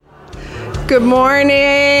Good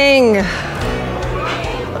morning.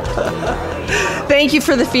 Thank you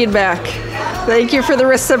for the feedback. Thank you for the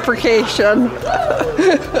reciprocation.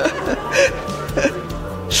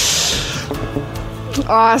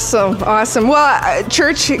 Awesome. Well,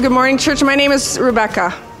 church, good morning, church. My name is Rebecca.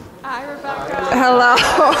 Hi, Rebecca. Hello.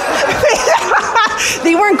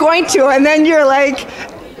 They weren't going to, and then you're like,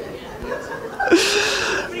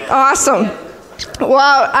 awesome.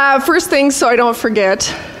 Well, first thing, so I don't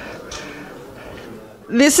forget.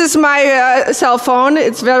 This is my cell phone.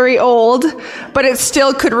 It's very old, but it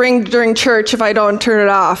still could ring during church if I don't turn it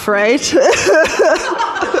off, right?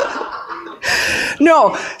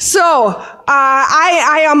 No. So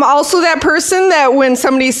I am also that person that when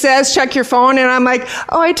somebody says, check your phone, and I'm like,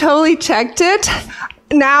 oh, I totally checked it.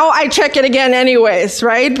 Now I check it again anyways,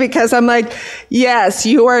 right? Because I'm like, yes,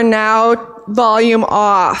 you are now volume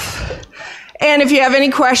off. And if you have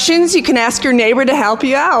any questions, you can ask your neighbor to help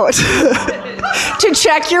you out. To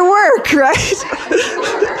check your work, right?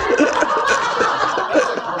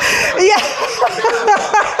 Yeah.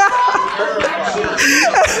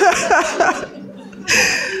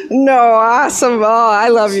 No, awesome. Oh, I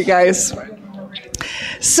love you guys.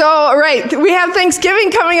 So, right, we have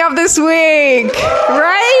Thanksgiving coming up this week,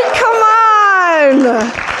 right? Come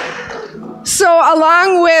on. So,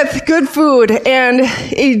 along with good food and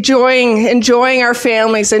enjoying our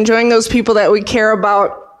families, enjoying those people that we care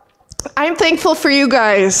about, I'm thankful for you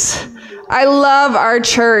guys. I love our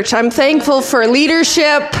church. I'm thankful for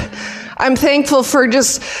leadership. I'm thankful for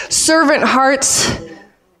just servant hearts.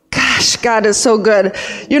 Gosh, God is so good.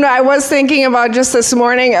 You know, I was thinking about just this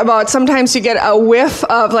morning about sometimes you get a whiff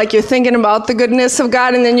of, like, you're thinking about the goodness of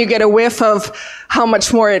God, and then you get a whiff of how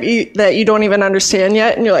much more that you don't even understand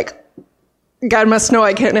yet. And you're like, God must know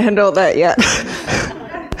I can't handle that yet.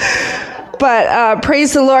 But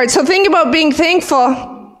praise the Lord. So think about being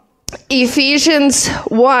thankful. Ephesians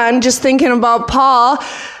 1, just thinking about Paul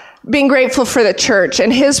being grateful for the church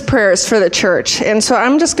and his prayers for the church. And so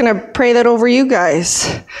I'm just going to pray that over you guys.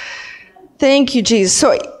 Thank you, Jesus.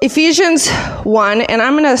 So Ephesians 1, and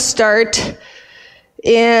I'm going to start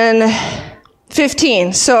in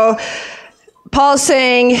 15. So Paul's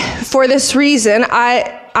saying, for this reason,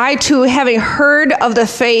 I too, having heard of the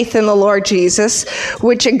faith in the Lord Jesus,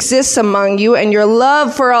 which exists among you, and your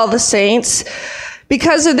love for all the saints,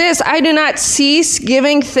 because of this, I do not cease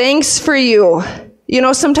giving thanks for you. You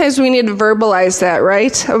know, sometimes we need to verbalize that,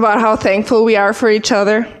 right? About how thankful we are for each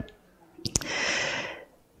other.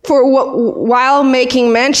 While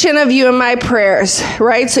making mention of you in my prayers,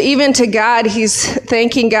 right? So even to God, he's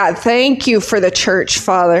thanking God. Thank you for the church,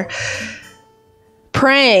 Father.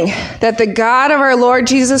 Praying that the God of our Lord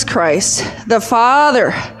Jesus Christ, the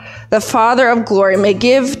Father of glory, may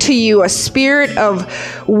give to you a spirit of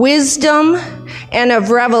wisdom and of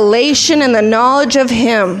revelation in the knowledge of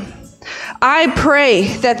him. I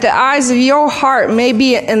pray that the eyes of your heart may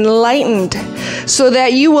be enlightened so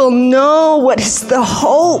that you will know what is the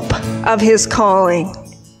hope of his calling.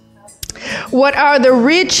 What are the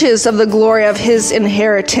riches of the glory of his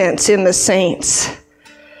inheritance in the saints?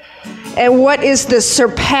 And what is the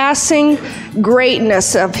surpassing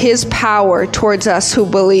greatness of his power towards us who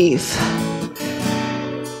believe?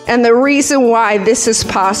 And the reason why this is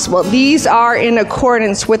possible, these are in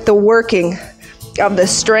accordance with the working of the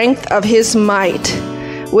strength of his might,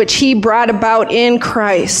 which he brought about in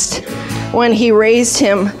Christ when he raised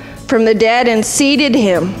him from the dead and seated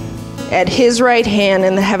him at his right hand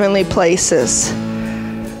in the heavenly places.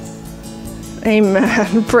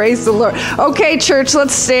 Amen. Praise the Lord. Okay, church,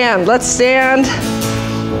 let's stand.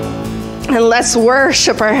 And let's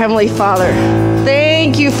worship our Heavenly Father.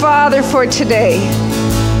 Thank you, Father, for today.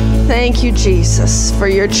 Thank you, Jesus, for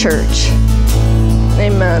your church.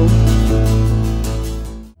 Amen.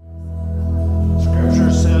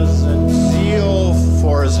 Scripture says that zeal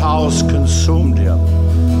for his house consumed him.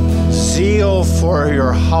 Zeal for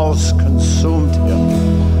your house consumed him.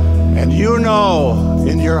 And you know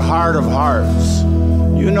in your heart of hearts,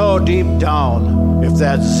 you know deep down if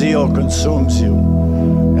that zeal consumes you.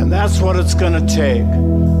 And that's what it's going to take.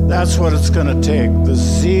 That's what it's going to take. The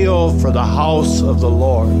zeal for the house of the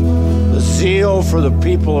Lord. The zeal for the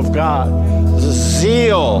people of God. The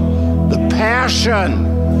zeal, the passion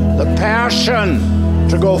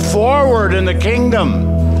to go forward in the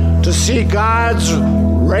kingdom, to see God's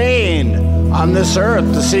reign on this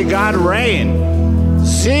earth, to see God reign.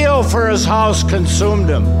 Zeal for his house consumed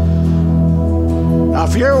him. Now,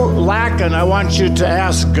 if you're lacking, I want you to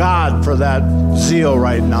ask God for that zeal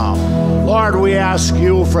right now. Lord, we ask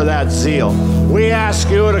you for that zeal. We ask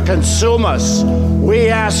you to consume us. We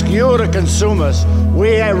ask you to consume us.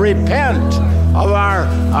 We repent of our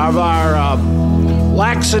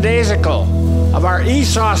lackadaisical, of our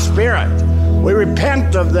Esau spirit. We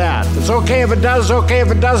repent of that. It's okay if it does, okay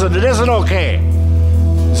if it doesn't. It isn't okay.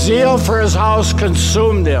 Zeal for his house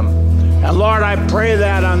consumed him. And Lord, I pray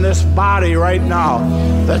that on this body right now,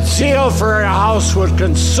 that zeal for your house would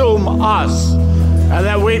consume us, and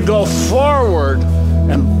that we'd go forward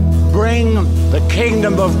and bring the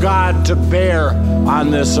kingdom of God to bear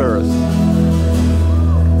on this earth.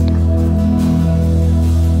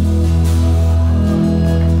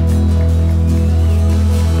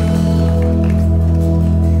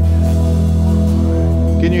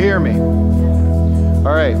 Can you hear me?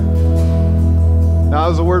 All right. Now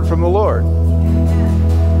there's a word from the Lord.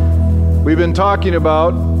 We've been talking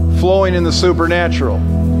about flowing in the supernatural.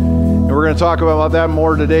 And we're going to talk about that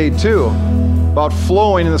more today too. About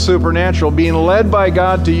flowing in the supernatural, being led by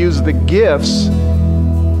God to use the gifts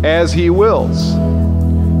as He wills.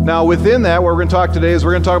 Now within that, what we're going to talk today is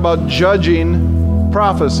we're going to talk about judging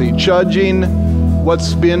prophecy, judging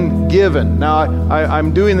what's been given. Now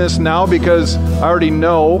I'm doing this now because I already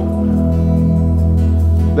know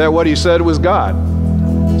that what he said was God.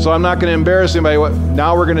 So I'm not going to embarrass anybody.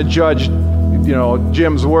 Now we're going to judge,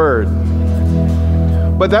 Jim's word.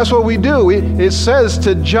 But that's what we do. It says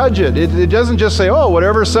to judge it. It doesn't just say, oh,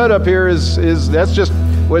 whatever's said up here is that's just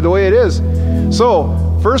the way it is.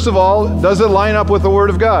 So, first of all, does it line up with the Word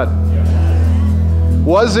of God?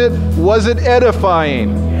 Was it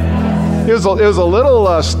edifying? It was a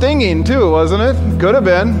little stinging too, wasn't it? Could have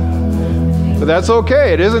been. But that's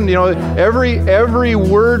okay. It isn't, every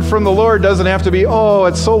word from the Lord doesn't have to be, oh,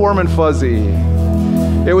 it's so warm and fuzzy.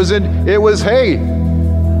 It was, hey,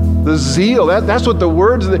 the zeal. That's what the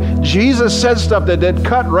words, Jesus said stuff that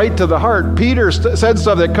cut right to the heart. Peter said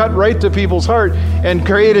stuff that cut right to people's heart and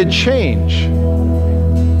created change.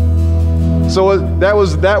 So that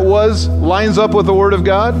lines up with the Word of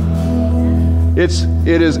God. It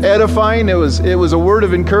is edifying. It was a word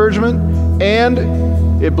of encouragement, and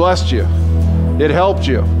it blessed you. It helped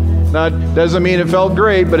you. Now, it doesn't mean it felt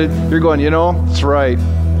great, but you're going, it's right.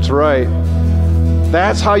 It's right.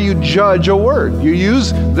 That's how you judge a word. You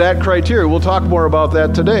use that criteria. We'll talk more about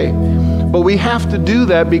that today. But we have to do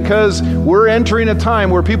that because we're entering a time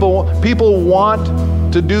where people want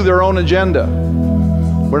to do their own agenda.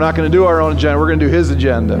 We're not going to do our own agenda. We're going to do His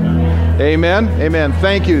agenda. Amen? Amen.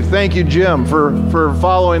 Thank you, Jim, for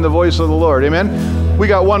following the voice of the Lord. Amen? We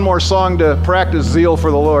got one more song to practice zeal for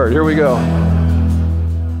the Lord. Here we go.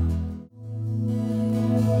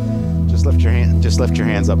 Just lift your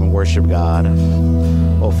hands up and worship God.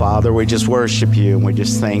 Oh, Father, we just worship you and we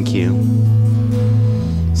just thank you.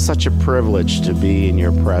 Such a privilege to be in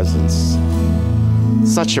your presence.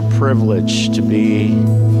 Such a privilege to be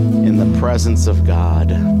in the presence of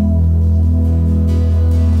God.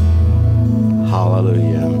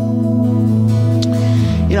 Hallelujah.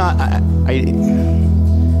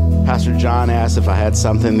 Pastor John asked if I had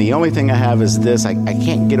something. The only thing I have is this. I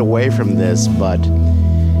can't get away from this, but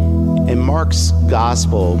in Mark's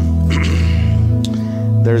gospel,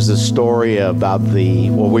 there's a story about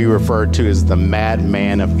what we refer to as the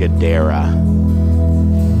madman of Gadara.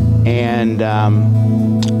 And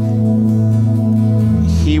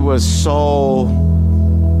he was so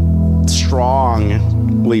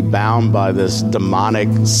strongly bound by this demonic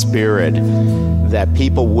spirit that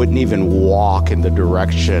people wouldn't even walk in the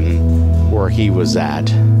direction where he was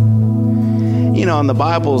at. And the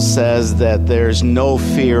Bible says that there's no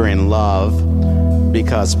fear in love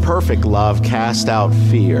because perfect love casts out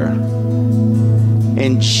fear.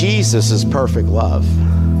 And Jesus is perfect love.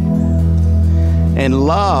 And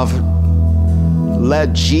love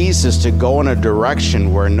led Jesus to go in a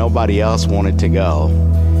direction where nobody else wanted to go.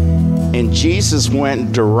 And Jesus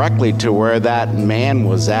went directly to where that man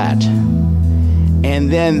was at.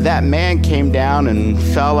 And then that man came down and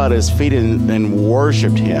fell at his feet and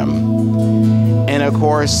worshiped him. And of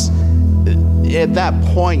course, at that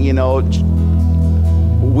point,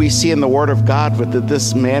 we see in the Word of God that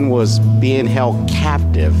this man was being held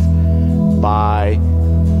captive by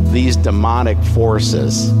these demonic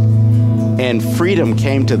forces. And freedom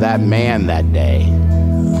came to that man that day.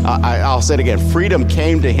 I'll say it again. Freedom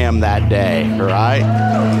came to him that day, right?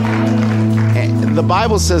 And the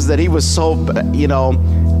Bible says that he was so,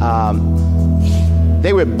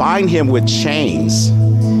 they would bind him with chains,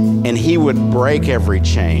 and he would break every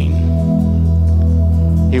chain.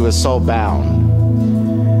 He was so bound.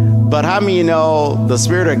 But how many the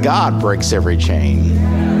Spirit of God breaks every chain?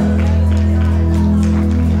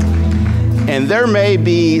 And there may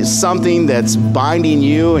be something that's binding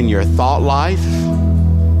you in your thought life.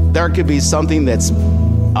 There could be something that's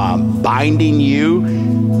binding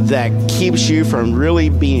you that keeps you from really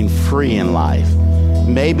being free in life.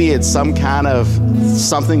 Maybe it's some kind of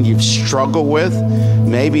something you've struggled with.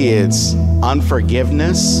 Maybe it's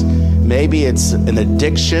unforgiveness. Maybe it's an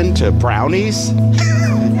addiction to brownies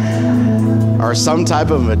or some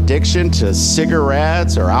type of addiction to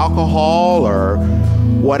cigarettes or alcohol or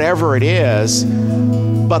whatever it is.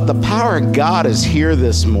 But the power of God is here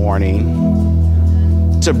this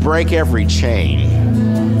morning to break every chain.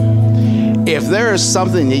 If there is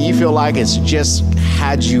something that you feel like it's just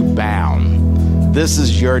had you bound, this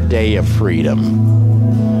is your day of freedom.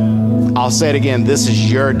 I'll say it again, this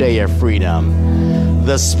is your day of freedom.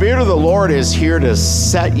 The Spirit of the Lord is here to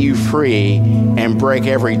set you free and break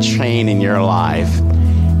every chain in your life.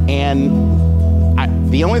 And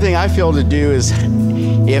the only thing I feel to do is,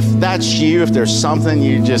 if that's you, if there's something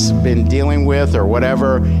you've just been dealing with or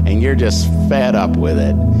whatever, and you're just fed up with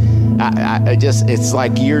it, it's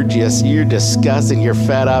like you're disgusted, you're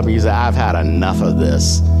fed up, and you say, I've had enough of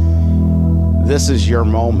this. This is your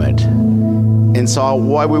moment. And so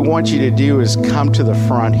what we want you to do is come to the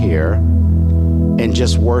front here and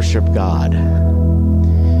just worship God.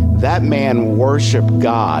 That man worshiped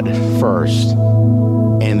God first,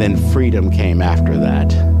 and then freedom came after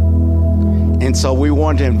that. And so we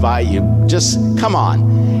want to invite you, just come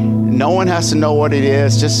on. No one has to know what it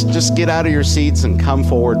is. Just get out of your seats and come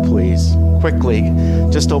forward, please. Quickly,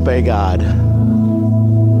 just obey God.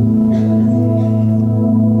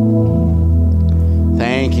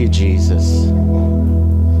 Thank you, Jesus.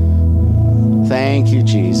 Thank you,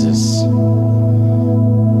 Jesus.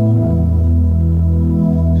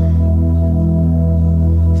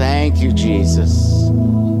 Thank you, Jesus.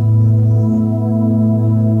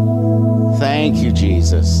 Thank you,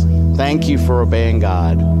 Jesus. Thank you for obeying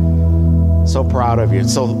God. So proud of you.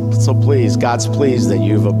 So pleased. God's pleased that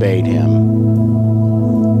you've obeyed Him.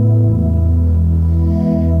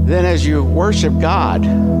 Then as you worship God,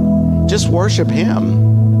 just worship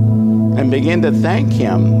Him and begin to thank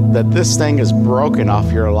Him that this thing is broken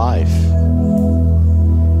off your life.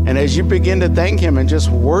 And as you begin to thank Him and just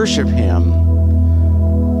worship Him,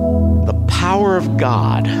 the power of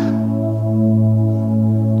God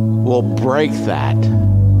will break that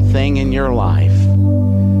thing in your life.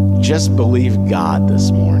 Just believe God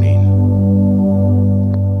this morning.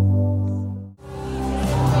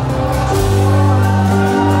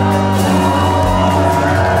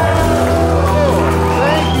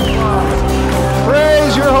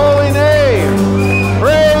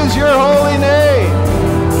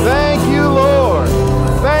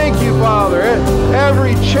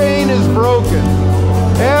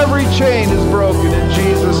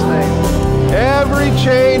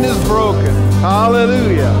 Chain is broken.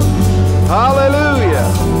 Hallelujah. Hallelujah.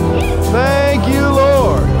 Thank you,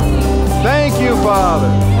 Lord. Thank you, Father.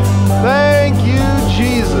 Thank you,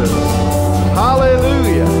 Jesus.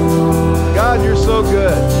 Hallelujah. God, you're so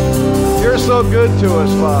good. You're so good to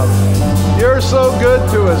us, Father. You're so good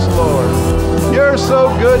to us, Lord. You're so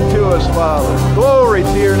good to us, Father. Glory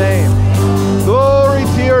to your name. Glory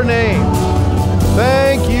to your name.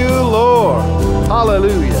 Thank you, Lord.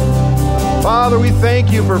 Hallelujah. Father, we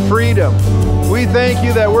thank you for freedom. We thank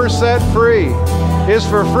you that we're set free. It's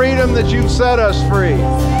for freedom that you've set us free.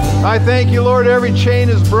 I thank you, Lord, every chain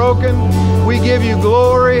is broken. We give you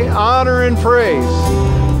glory, honor, and praise.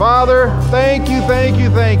 Father, thank you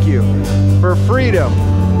for freedom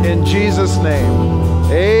in Jesus' name.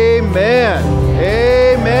 Amen.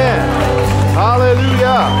 Amen.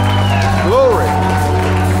 Hallelujah. Glory.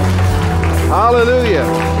 Hallelujah.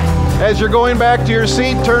 As you're going back to your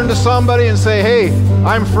seat, turn to somebody and say, hey,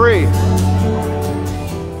 I'm free.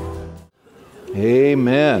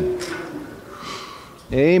 Amen.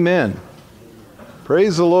 Amen.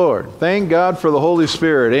 Praise the Lord. Thank God for the Holy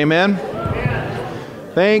Spirit. Amen.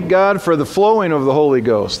 Thank God for the flowing of the Holy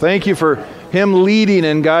Ghost. Thank you for Him leading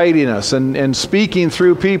and guiding us and speaking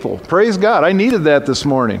through people. Praise God. I needed that this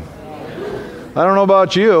morning. I don't know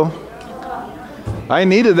about you. I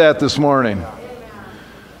needed that this morning.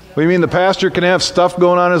 What do you mean the pastor can have stuff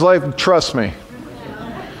going on in his life? Trust me.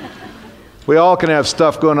 We all can have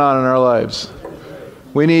stuff going on in our lives.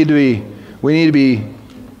 We need to be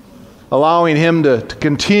allowing Him to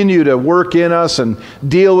continue to work in us and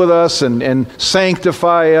deal with us and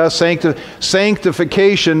sanctify us.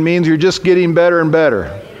 Sanctification means you're just getting better and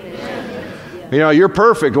better. You know, you're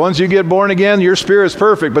perfect. Once you get born again, your spirit's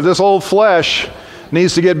perfect, but this old flesh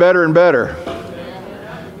needs to get better and better.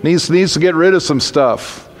 Needs to get rid of some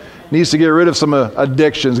stuff. Needs to get rid of some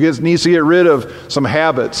addictions. Needs to get rid of some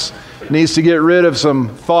habits. Needs to get rid of some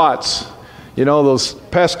thoughts. You know, those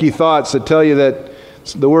pesky thoughts that tell you that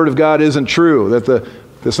the Word of God isn't true, that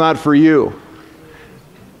it's not for you.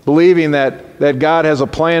 believing that God has a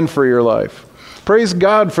plan for your life. Praise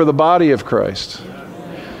God for the body of Christ.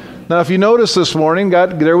 Now, if you notice this morning,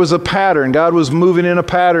 there was a pattern. God was moving in a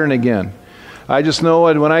pattern again. I just know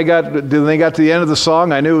when they got to the end of the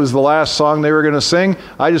song, I knew it was the last song they were going to sing.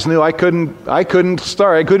 I just knew I couldn't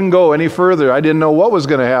start. I couldn't go any further. I didn't know what was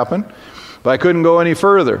going to happen, but I couldn't go any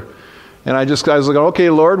further. And I was like, okay,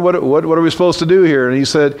 Lord, what are we supposed to do here? And he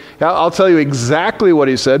said, I'll tell you exactly what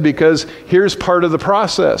he said, because here's part of the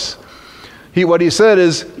process. What he said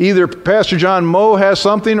is either Pastor John Moe has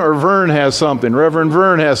something or Vern has something. Reverend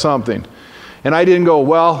Vern has something. And I didn't go,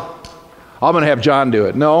 well, I'm going to have John do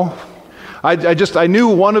it. No. I knew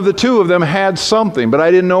one of the two of them had something, but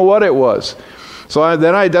I didn't know what it was. So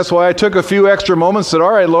that's why I took a few extra moments and said,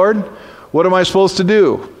 all right, Lord, what am I supposed to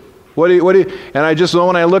do? And I just know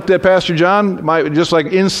when I looked at Pastor John, just like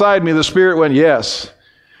inside me, the Spirit went, yes.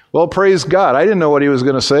 Well, praise God. I didn't know what he was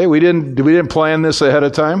going to say. We didn't plan this ahead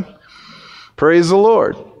of time. Praise the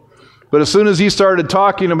Lord. But as soon as he started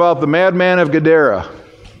talking about the madman of Gadara,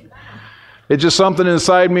 it just something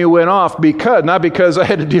inside me went off, not because I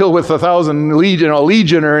had to deal with 1,000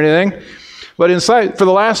 legion or anything, but inside, for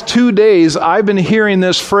the last 2 days, I've been hearing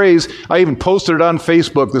this phrase. I even posted it on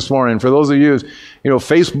Facebook this morning for those of you,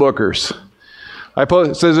 Facebookers.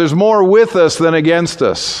 It says, there's more with us than against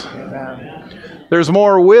us. Amen. There's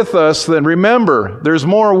more with us than, remember, there's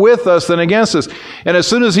more with us than against us. And as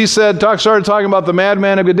soon as he started talking about the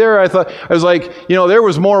madman of Gadara, I was like, there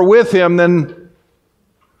was more with him than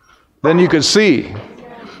you could see.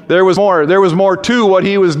 There was more to what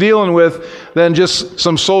he was dealing with than just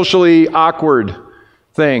some socially awkward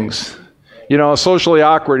things. Socially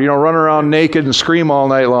awkward, run around naked and scream all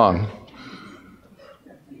night long.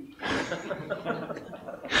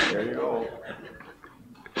 There you go.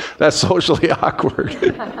 That's socially awkward.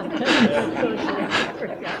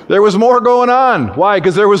 There was more going on. Why?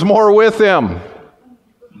 Because there was more with him.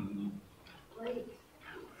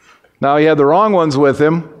 Now he had the wrong ones with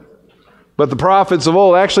him. But the prophets of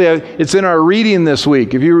old, actually, it's in our reading this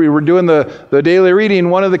week. If you were doing the daily reading,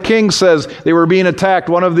 one of the kings says they were being attacked.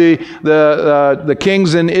 One of the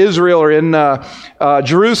kings in Israel or in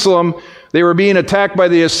Jerusalem, they were being attacked by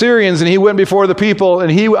the Assyrians, and he went before the people,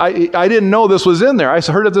 and I didn't know this was in there. I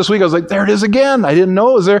heard it this week. I was like, there it is again. I didn't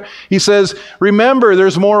know it was there. He says, remember,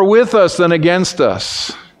 there's more with us than against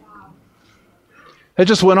us. It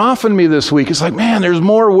just went off in me this week. It's like, man, there's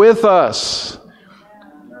more with us.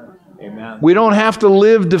 Amen. We don't have to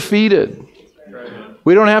live defeated.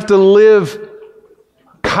 We don't have to live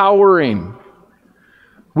cowering.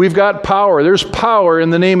 We've got power. There's power in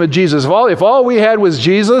the name of Jesus. If all we had was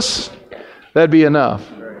Jesus, that'd be enough.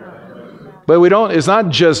 But we don't. It's not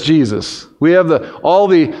just Jesus. We have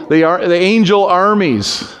the angel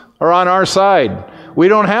armies are on our side. We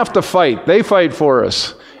don't have to fight. They fight for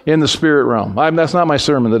us in the spirit realm. That's not my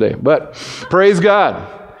sermon today. But praise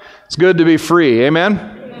God. It's good to be free.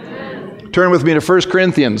 Amen? Turn with me to 1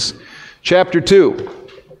 Corinthians chapter 2.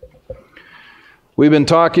 We've been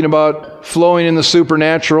talking about flowing in the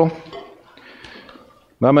supernatural.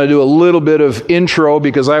 I'm going to do a little bit of intro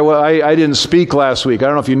because I didn't speak last week. I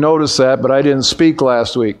don't know if you noticed that, but I didn't speak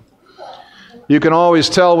last week. You can always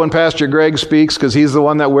tell when Pastor Greg speaks because he's the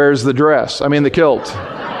one that wears the kilt.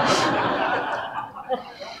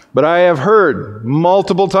 But I have heard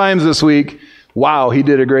multiple times this week, wow, he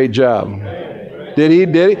did a great job. Did he?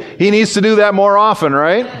 He needs to do that more often,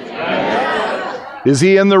 right? Yes. Is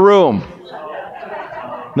he in the room?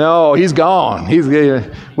 No, he's gone.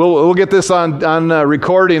 We'll get this on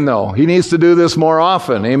recording, though. He needs to do this more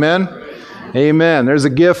often. Amen? Amen. There's a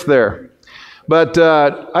gift there. But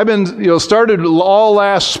I've been, started all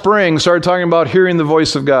last spring, started talking about hearing the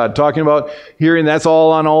voice of God, talking about hearing, that's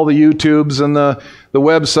all on all the YouTubes and the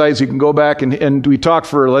websites. You can go back and we talked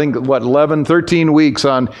for, 11, 13 weeks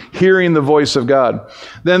on hearing the voice of God.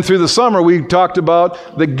 Then through the summer, we talked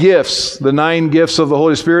about the gifts, the 9 gifts of the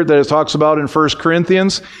Holy Spirit that it talks about in 1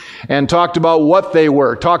 Corinthians, and talked about what they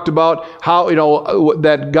were, talked about how,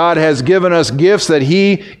 that God has given us gifts, that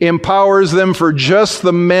He empowers them for just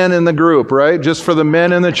the men in the group, right? Just for the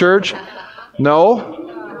men in the church? No.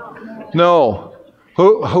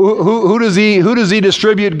 Who does He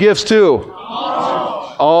distribute gifts to?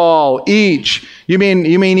 All, each. You mean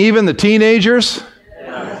even the teenagers?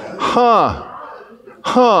 Yes. Huh.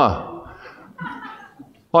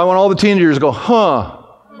 Well, I want all the teenagers to go, huh.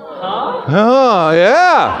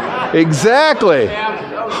 Yeah, exactly.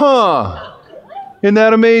 Huh. Isn't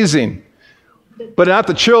that amazing? But not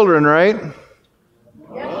the children, right?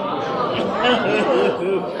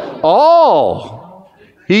 All.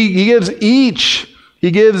 He gives each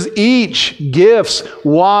gifts.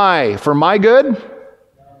 Why? For my good?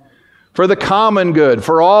 for the common good,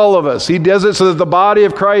 for all of us. He does it so that the body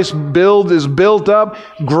of Christ is built up,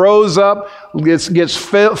 grows up, gets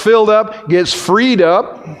filled up, gets freed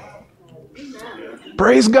up.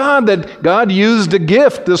 Praise God that God used a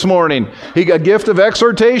gift this morning. A gift of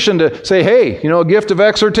exhortation to say, hey, a gift of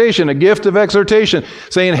exhortation,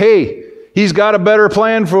 saying, hey, He's got a better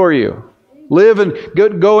plan for you. Live and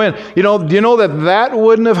go in. Do you know that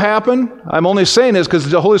wouldn't have happened? I'm only saying this because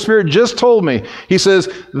the Holy Spirit just told me. He says,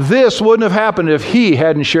 this wouldn't have happened if He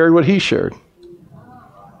hadn't shared what He shared.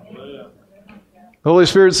 The Holy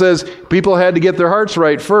Spirit says people had to get their hearts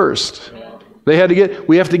right first. We have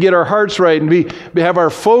to get our hearts right and have our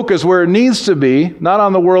focus where it needs to be, not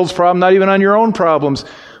on the world's problem, not even on your own problems,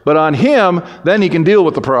 but on Him. Then He can deal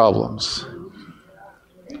with the problems.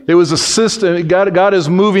 It was a system. God is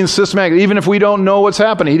moving systematically. Even if we don't know what's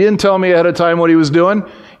happening. He didn't tell me ahead of time what He was doing.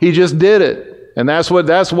 He just did it. And that's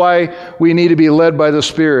why we need to be led by the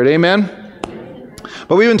Spirit. Amen?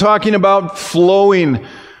 But we've been talking about flowing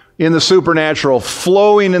in the supernatural,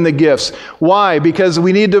 flowing in the gifts. Why? Because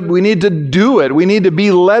we need to do it. We need to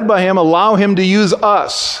be led by Him, allow Him to use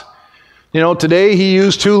us. Today He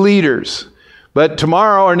used 2 leaders. But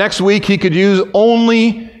tomorrow or next week He could use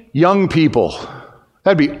only young people.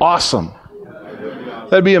 That'd be awesome.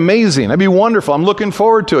 That'd be amazing. That'd be wonderful. I'm looking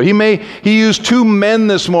forward to it. He used 2 men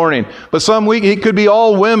this morning, but some week it could be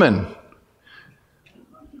all women.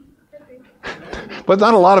 But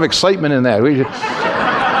not a lot of excitement in that.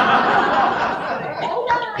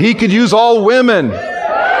 He could use all women.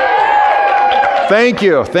 Thank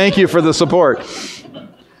you. Thank you for the support.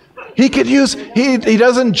 He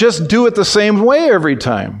doesn't just do it the same way every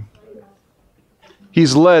time.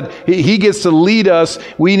 He's led. He gets to lead us.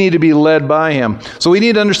 We need to be led by Him. So we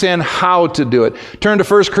need to understand how to do it. Turn to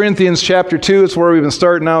 1 Corinthians chapter 2. It's where we've been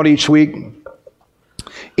starting out each week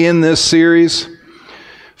in this series.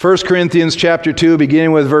 1 Corinthians chapter 2,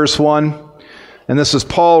 beginning with verse 1. And this is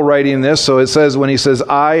Paul writing this. So it says, when he says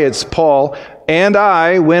I, it's Paul. And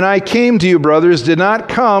I, when I came to you, brothers, did not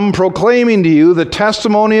come proclaiming to you the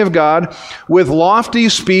testimony of God with lofty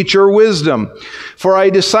speech or wisdom. For I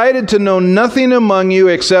decided to know nothing among you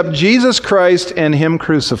except Jesus Christ and Him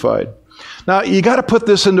crucified. Now, you got to put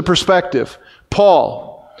this into perspective.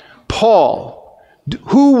 Paul.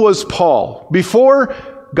 Who was Paul? Before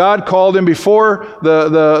God called him, before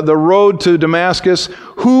the road to Damascus,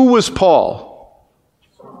 who was Paul?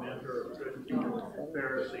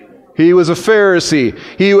 He was a Pharisee.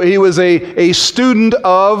 He was a student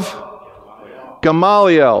of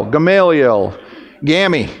Gamaliel.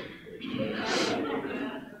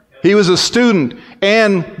 He was a student.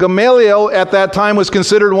 And Gamaliel at that time was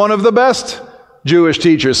considered one of the best Jewish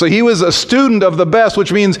teachers. So he was a student of the best,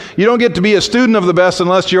 which means you don't get to be a student of the best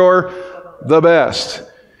unless you're the best.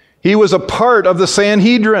 He was a part of the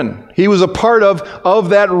Sanhedrin. He was a part of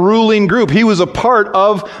that ruling group. He was a part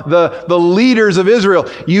of the leaders of Israel.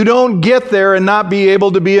 You don't get there and not be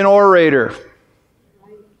able to be an orator.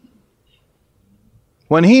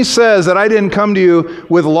 When he says that I didn't come to you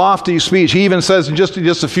with lofty speech, he even says in just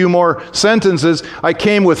a few more sentences, I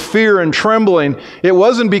came with fear and trembling. It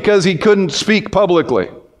wasn't because he couldn't speak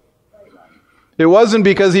publicly. It wasn't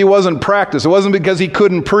because he wasn't practiced. It wasn't because he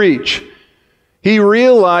couldn't preach. He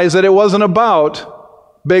realized that it wasn't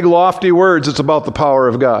about big lofty words, it's about the power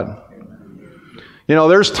of God.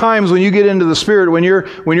 There's times when you get into the Spirit, when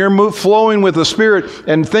you're flowing with the Spirit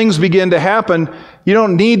and things begin to happen, you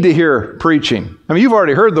don't need to hear preaching. I mean, you've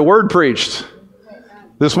already heard the word preached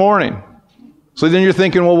this morning. So then you're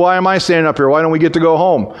thinking, well, why am I standing up here? Why don't we get to go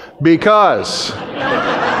home? Because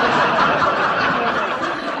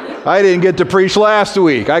I didn't get to preach last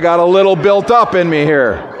week. I got a little built up in me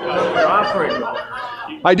here.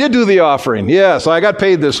 I did do the offering. Yes, I got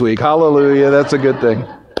paid this week. Hallelujah. That's a good thing.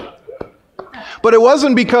 But it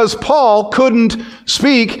wasn't because Paul couldn't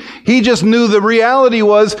speak. He just knew the reality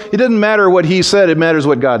was it didn't matter what he said. It matters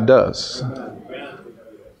what God does.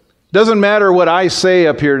 It doesn't matter what I say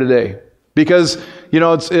up here today. Because,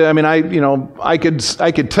 I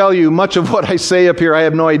could tell you much of what I say up here. I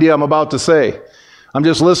have no idea I'm about to say. I'm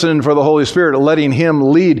just listening for the Holy Spirit, letting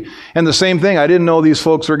Him lead. And the same thing, I didn't know these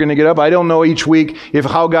folks were going to get up. I don't know each week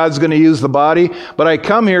how God's going to use the body. But I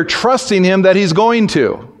come here trusting Him that He's going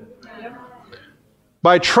to.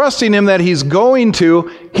 By trusting Him that He's going to,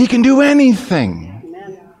 He can do anything.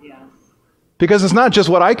 Because it's not just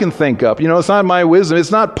what I can think up. It's not my wisdom. It's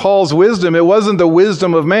not Paul's wisdom. It wasn't the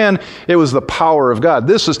wisdom of man. It was the power of God.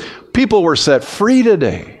 People were set free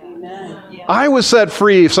today. I was set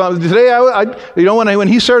free. So today, when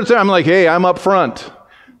he started saying, I'm like, hey, I'm up front.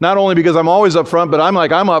 Not only because I'm always up front, but I'm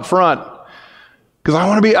up front. Because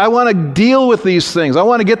I want to deal with these things. I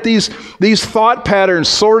want to get these thought patterns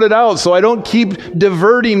sorted out so I don't keep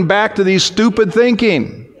diverting back to these stupid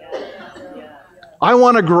thinking. I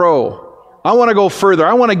want to grow. I want to go further.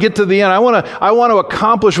 I want to get to the end. I want to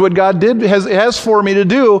accomplish what God has for me to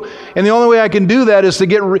do. And the only way I can do that is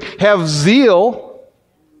to have zeal,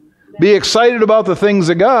 be excited about the things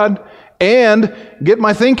of God, and get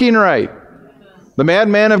my thinking right. The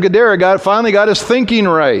madman of Gadara finally got his thinking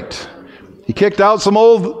right. He kicked out some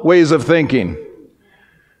old ways of thinking.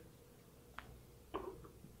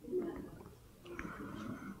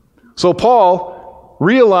 So Paul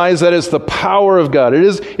realized that it's the power of God.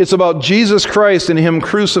 It's about Jesus Christ and Him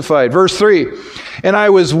crucified. Verse 3, and I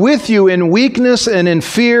was with you in weakness and in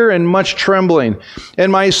fear and much trembling.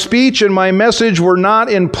 And my speech and my message were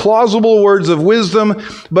not in plausible words of wisdom,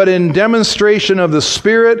 but in demonstration of the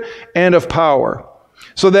Spirit and of power,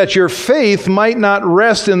 so that your faith might not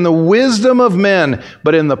rest in the wisdom of men,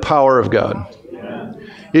 but in the power of God.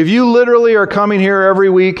 If you literally are coming here every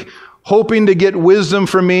week hoping to get wisdom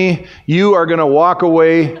from me, you are going to walk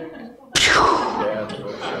away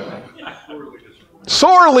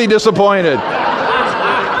sorely disappointed.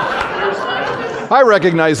 I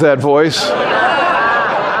recognize that voice.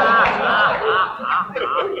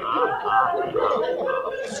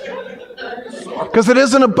 Because it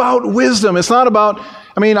isn't about wisdom. It's not about,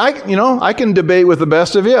 I can debate with the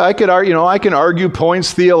best of you. I can argue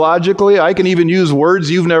points theologically. I can even use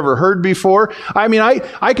words you've never heard before.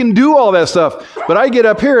 I can do all that stuff. But I get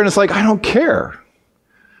up here and it's like, I don't care.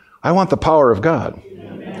 I want the power of God.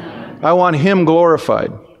 I want Him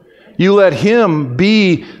glorified. You let Him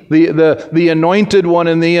be the anointed one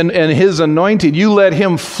and His anointed. You let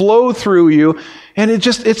Him flow through you, and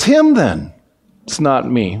it's Him then. It's not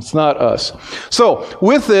me. It's not us. So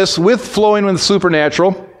with flowing with the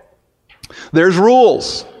supernatural, there's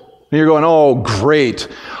rules. And you're going, oh, great.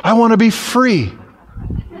 I want to be free.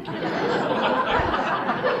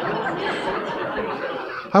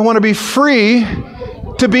 I want to be free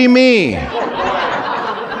to be me.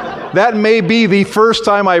 That may be the first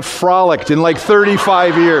time I've frolicked in like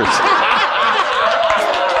 35 years.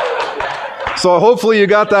 So hopefully you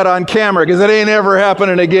got that on camera, because it ain't ever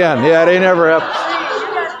happening again. Yeah, it ain't ever happening.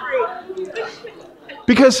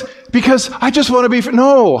 Because I just want to be free.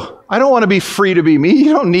 No, I don't want to be free to be me.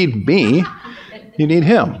 You don't need me. You need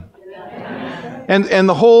Him. And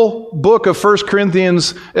the whole book of 1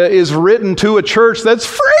 Corinthians is written to a church that's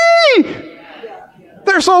free.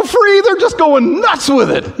 They're so free, they're just going nuts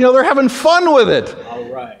with it. They're having fun with it. All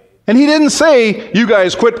right. And he didn't say, you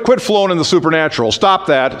guys quit flowing in the supernatural. Stop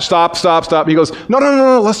that. Stop. He goes,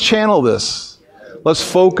 no, let's channel this. Let's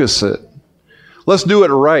focus it. Let's do it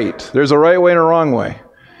right. There's a right way and a wrong way.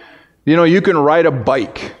 You can ride a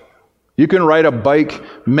bike. You can ride a bike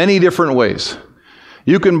many different ways.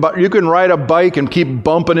 You can ride a bike and keep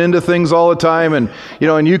bumping into things all the time, and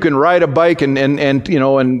you can ride a bike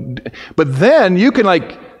but then you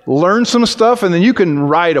can learn some stuff, and then you can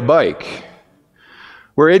ride a bike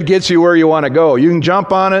where it gets you where you want to go. You can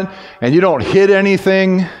jump on it and you don't hit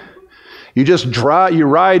anything. You just drive, you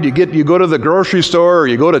ride, you go to the grocery store, or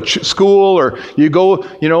you go to school, or you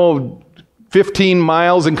go, 15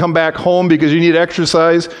 miles and come back home because you need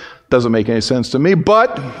exercise. Doesn't make any sense to me,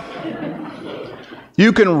 but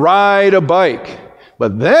you can ride a bike.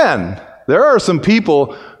 But then there are some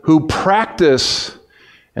people who practice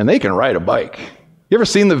and they can ride a bike. You ever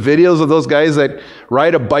seen the videos of those guys that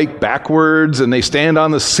ride a bike backwards, and they stand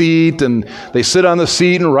on the seat and they sit on the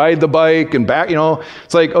seat and ride the bike and back,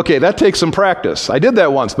 it's like, okay, that takes some practice. I did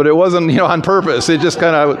that once, but it wasn't, on purpose. It just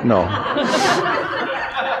kind of, no.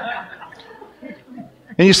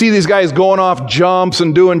 And you see these guys going off jumps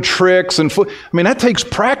and doing tricks and that takes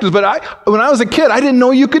practice. But when I was a kid, I didn't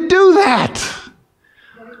know you could do that.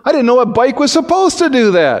 I didn't know a bike was supposed to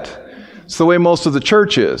do that. It's the way most of the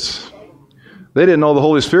church is. They didn't know the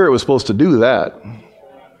Holy Spirit was supposed to do that.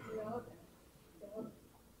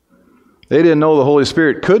 They didn't know the Holy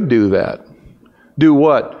Spirit could do that. Do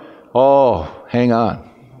what? Oh, hang on.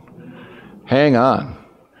 Hang on.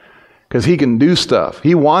 Because He can do stuff.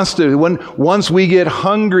 He wants to. Once we get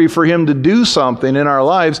hungry for Him to do something in our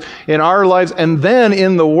lives, and then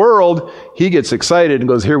in the world, He gets excited and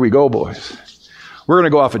goes, here we go, boys. We're going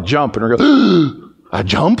to go off a jump. And we're going to go, a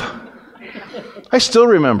jump? I still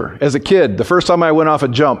remember, as a kid, the first time I went off a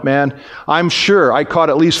jump, man, I'm sure I caught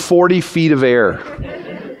at least 40 feet of air.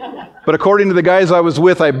 But according to the guys I was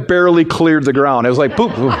with, I barely cleared the ground. It was like,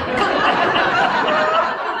 poop.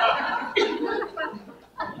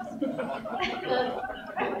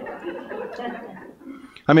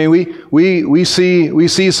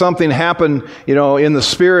 see something happen, in the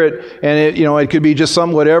spirit, and it could be just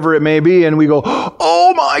whatever it may be, and we go,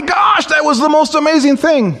 oh my gosh, that was the most amazing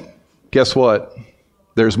thing. Guess what?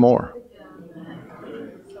 There's more.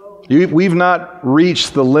 We've not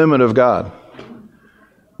reached the limit of God.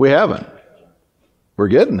 We haven't. We're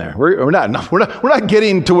getting there. We're not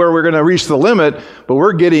getting to where we're going to reach the limit, but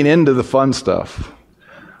we're getting into the fun stuff.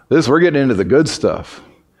 We're getting into the good stuff.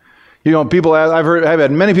 People. I've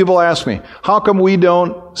had many people ask me, how come we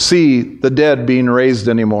don't see the dead being raised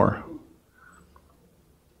anymore?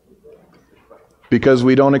 Because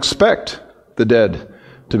we don't expect the dead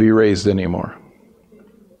to be raised anymore.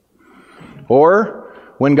 Or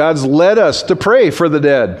when God's led us to pray for the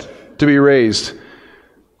dead to be raised,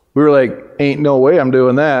 we were like, ain't no way I'm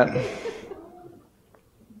doing that.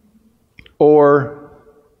 Or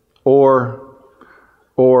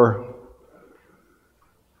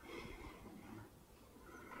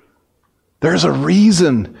there's a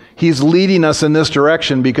reason He's leading us in this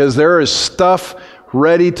direction, because there is stuff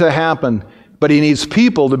ready to happen, but He needs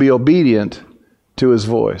people to be obedient to His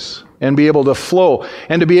voice and be able to flow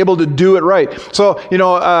and to be able to do it right. So,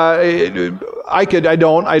 I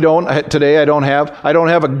don't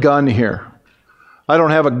have a gun here. I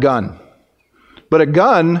don't have a gun. But a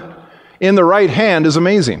gun in the right hand is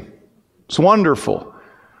amazing. It's wonderful.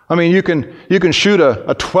 I mean, you can shoot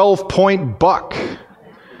a 12-point buck.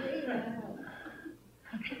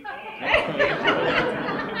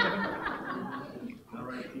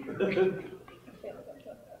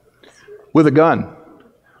 With a gun.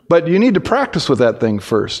 But you need to practice with that thing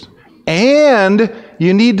first. And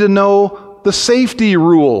you need to know the safety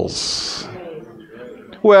rules.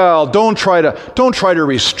 Well, don't try to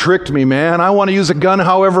restrict me, man. I want to use a gun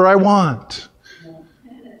however I want.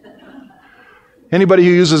 Anybody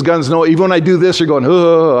who uses guns know, even when I do this, you're going,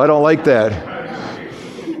 oh, I don't like that.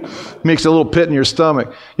 Makes a little pit in your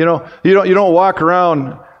stomach. You don't walk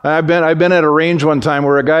around. I've been at a range one time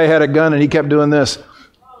where a guy had a gun and he kept doing this.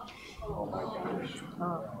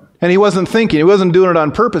 And he wasn't thinking. He wasn't doing it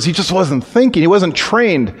on purpose. He just wasn't thinking. He wasn't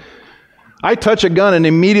trained. I touch a gun and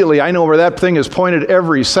immediately I know where that thing is pointed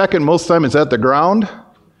every second. Most of the time it's at the ground.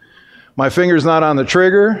 My finger's not on the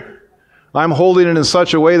trigger. I'm holding it in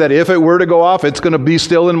such a way that if it were to go off, it's going to be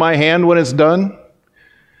still in my hand when it's done.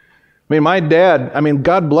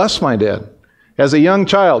 God bless my dad. As a young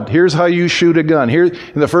child, here's how you shoot a gun. And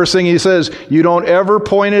the first thing he says, you don't ever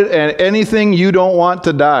point it at anything you don't want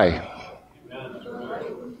to die.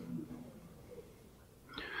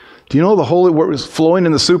 Do you know the Holy Word was flowing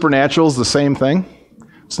in the supernatural is the same thing?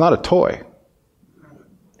 It's not a toy.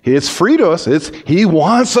 It's free to us. He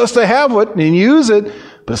wants us to have it and use it,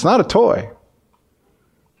 but it's not a toy.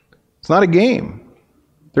 It's not a game.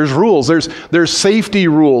 There's rules. There's safety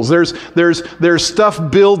rules. There's stuff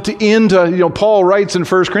built into, Paul writes in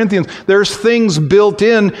 1 Corinthians, there's things built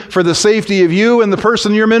in for the safety of you and the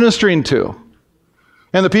person you're ministering to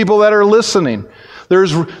and the people that are listening.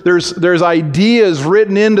 There's ideas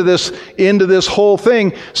written into this whole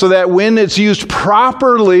thing so that when it's used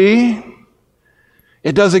properly,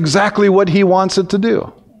 it does exactly what He wants it to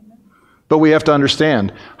do. But we have to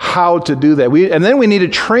understand how to do that. And then we need to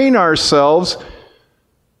train ourselves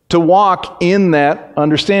to walk in that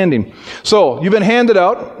understanding. So, you've been handed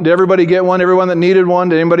out. Did everybody get one? Everyone that needed one?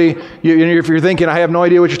 Did anybody, if you're thinking, I have no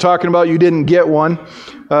idea what you're talking about, you didn't get one.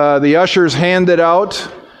 The ushers handed out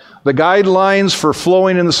the guidelines for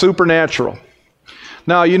flowing in the supernatural.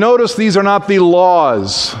 Now, you notice these are not the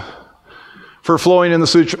laws for flowing in the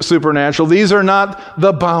supernatural. These are not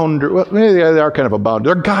the boundary. Well, maybe they are kind of a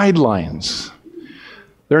boundary. They're guidelines.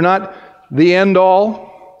 They're not the end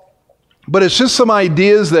all. But it's just some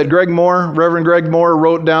ideas that Reverend Greg Moore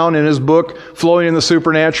wrote down in his book, Flowing in the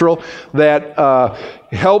Supernatural, that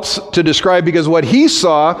helps to describe, because what he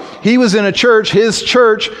saw, he was in a church, his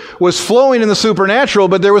church was flowing in the supernatural,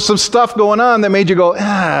 but there was some stuff going on that made you go,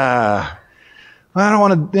 I don't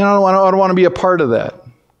want to be a part of that.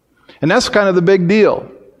 And that's kind of the big deal.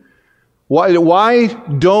 Why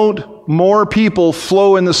don't more people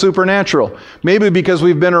flow in the supernatural? Maybe because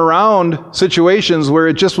we've been around situations where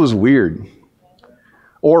it just was weird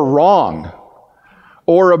or wrong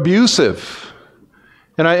or abusive.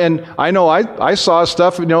 And I know I saw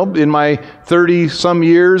stuff, in my 30-some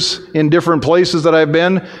years in different places that I've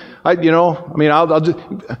been. I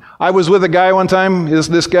was with a guy one time.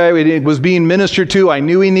 This guy was being ministered to. I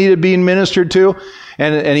knew he needed being ministered to.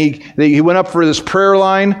 And he went up for this prayer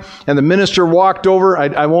line, and the minister walked over.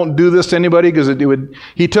 I won't do this to anybody because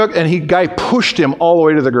guy pushed him all the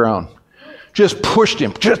way to the ground. Just pushed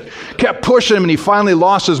him. Just kept pushing him, and he finally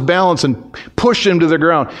lost his balance and pushed him to the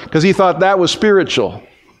ground because he thought that was spiritual.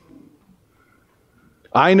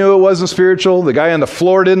 I knew it wasn't spiritual. The guy on the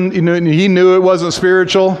floor didn't. He knew it wasn't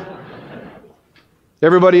spiritual.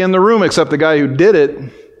 Everybody in the room except the guy who did it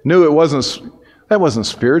knew it wasn't. That wasn't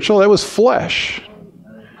spiritual. That was flesh.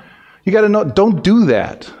 You got to know. Don't do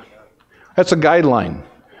that. That's a guideline.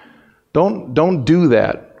 Don't do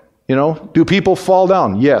that. Do people fall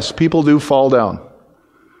down? Yes, people do fall down.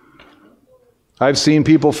 I've seen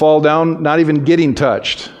people fall down not even getting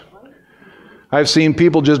touched. I've seen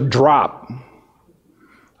people just drop.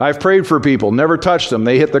 I've prayed for people, never touched them.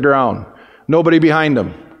 They hit the ground. Nobody behind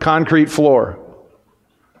them. Concrete floor.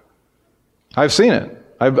 I've seen it.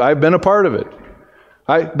 I've been a part of it.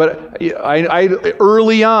 But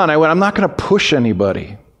early on, I went, I'm not going to push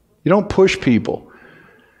anybody. You don't push people.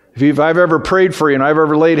 If I've ever prayed for you and I've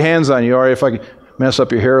ever laid hands on you, all right, if I can mess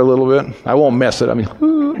up your hair a little bit, I won't mess it. I mean,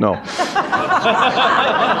 no.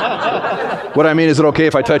 What I mean, is it okay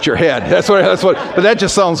if I touch your head? That's what. But that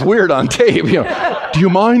just sounds weird on tape. Do you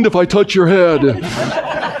mind if I touch your head?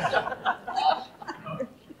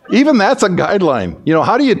 Even that's a guideline.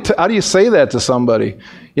 How do you say that to somebody?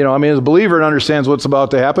 As a believer, it understands what's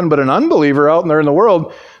about to happen, but an unbeliever out there in the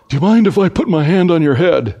world, do you mind if I put my hand on your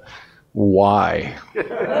head? Why?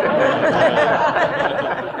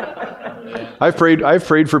 I've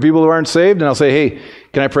prayed for people who aren't saved, and I'll say, hey,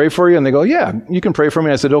 can I pray for you? And they go, yeah, you can pray for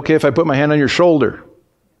me. I said, okay, if I put my hand on your shoulder.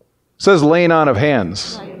 It says laying on of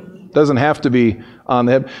hands. Doesn't have to be on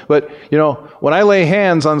the head. But, when I lay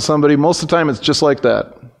hands on somebody, most of the time it's just like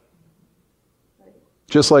that.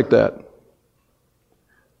 Just like that.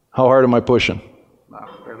 How hard am I pushing?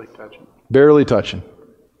 Barely touching. Barely touching.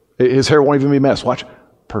 His hair won't even be messed. Watch.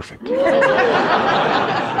 Perfect.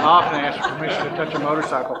 I often ask for permission to touch a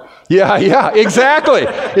motorcycle. Yeah, exactly.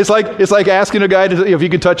 It's like asking a guy if he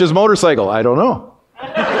could touch his motorcycle. I don't know.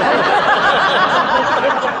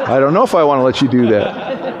 I don't know if I want to let you do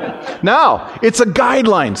that. Now, it's a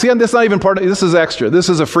guideline. See, this is not even this is extra. This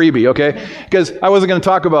is a freebie, okay? Because I wasn't going to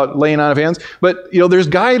talk about laying on of hands, but there's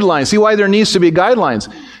guidelines. See why there needs to be guidelines.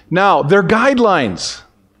 Now, they're guidelines.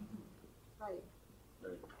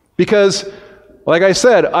 Because, like I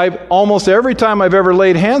said, almost every time I've ever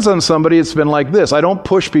laid hands on somebody, it's been like this. I don't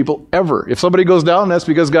push people ever. If somebody goes down, that's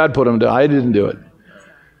because God put them down. I didn't do it.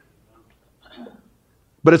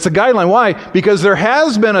 But it's a guideline. Why? Because there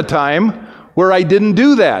has been a time where I didn't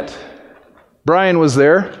do that. Brian was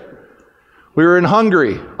there. We were in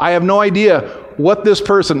Hungary. I have no idea what this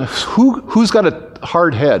person, who's got a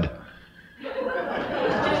hard head?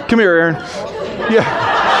 Come here, Aaron. Yeah.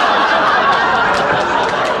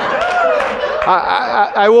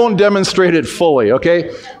 I won't demonstrate it fully,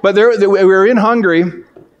 okay? But we were in Hungary, and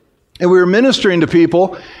we were ministering to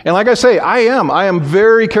people. And like I say, I am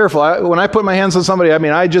very careful. When I put my hands on somebody,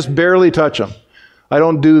 I just barely touch them. I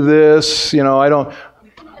don't do this, I don't.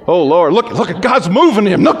 Oh, Lord, look at God's moving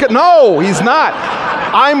him. No, he's not.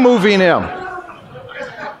 I'm moving him.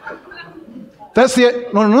 That's the,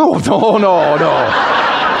 no.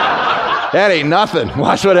 That ain't nothing.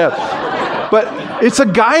 Watch what happens. But it's a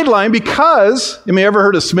guideline because, you ever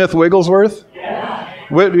heard of Smith Wigglesworth?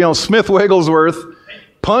 Yeah. Smith Wigglesworth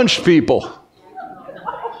punched people.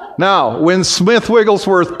 Now, when Smith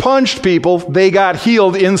Wigglesworth punched people, they got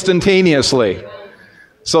healed instantaneously.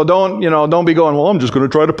 So don't be going, well, I'm just going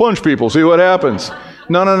to try to punch people, see what happens.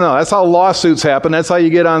 No. That's how lawsuits happen. That's how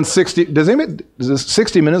you get on 60. Is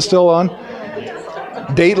 60 Minutes still on?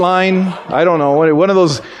 Dateline? I don't know. One of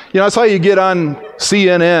those, that's how you get on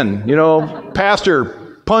CNN.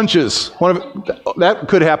 Pastor punches. That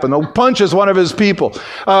could happen, though. Punches one of his people.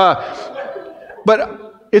 But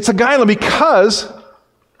it's a guideline because,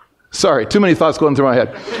 sorry, too many thoughts going through my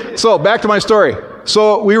head. So back to my story.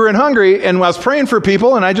 So we were in Hungary, and I was praying for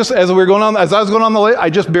people, and as I was going on the list,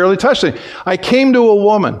 I just barely touched it. I came to a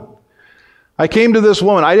woman. I came to this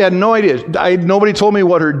woman. I had no idea. Nobody told me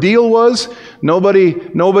what her deal was.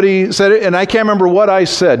 Nobody said it, and I can't remember what I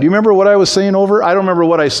said. Do you remember what I was saying over? I don't remember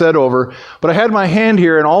what I said over, but I had my hand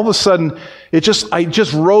here, and all of a sudden, I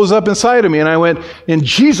just rose up inside of me, and I went, in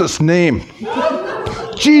Jesus' name.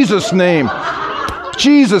 Jesus' name.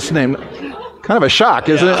 Jesus' name. Kind of a shock,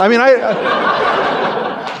 isn't it?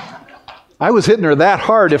 I was hitting her that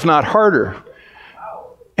hard, if not harder.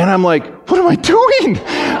 And I'm like, what am I doing?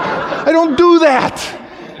 I don't do that.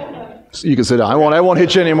 So you can sit down. I won't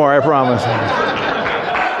hit you anymore, I promise.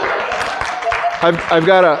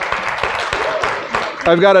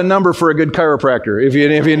 I've got a number for a good chiropractor if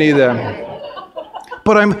you need that.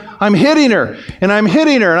 But I'm hitting her, and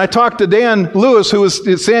I talked to Dan Lewis, who was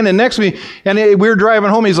standing next to me, and we were driving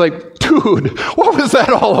home. He's like, dude, what was that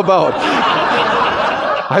all about?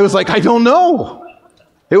 I was like, I don't know.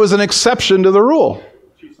 It was an exception to the rule.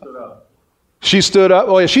 She stood up. She stood up.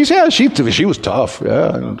 Oh, yeah, she was tough.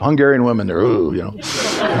 Yeah, Hungarian women, they're, ooh, you know.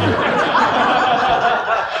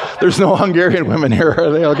 There's no Hungarian women here,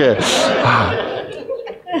 are they? Okay.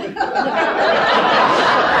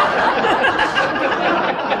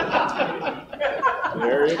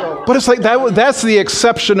 There you go. But it's like that's the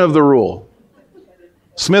exception of the rule.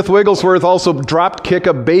 Smith Wigglesworth also drop kick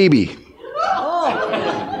a baby.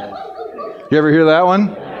 You ever hear that one?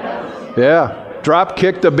 Yeah. Drop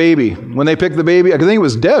kicked a baby. When they picked the baby, I think it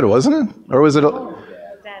was dead, wasn't it? Or was it?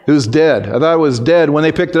 It was dead. I thought it was dead. When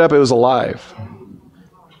they picked it up, it was alive.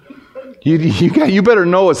 You better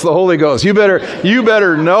know it's the Holy Ghost. You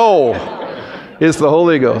better know it's the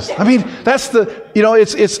Holy Ghost. I mean, that's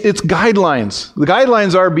it's guidelines. The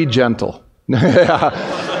guidelines are be gentle.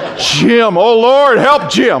 Jim, oh Lord,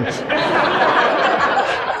 help Jim.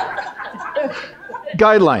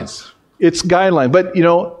 Guidelines. It's guideline. But,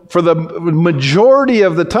 for the majority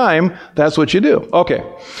of the time, that's what you do. Okay.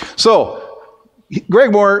 So,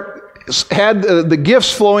 Greg Moore had the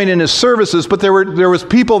gifts flowing in his services, but there was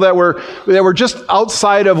people that were just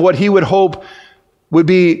outside of what he would hope would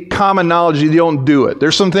be common knowledge. You don't do it.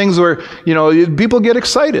 There's some things where, people get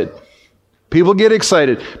excited. People get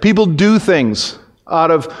excited. People do things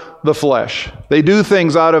out of the flesh. They do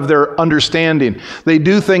things out of their understanding. They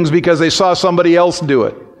do things because they saw somebody else do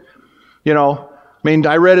it.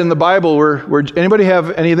 I read in the Bible where anybody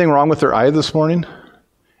have anything wrong with their eye this morning?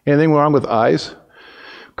 Anything wrong with eyes?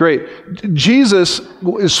 Great. Jesus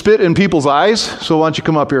spit in people's eyes, so why don't you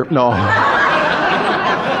come up here? No.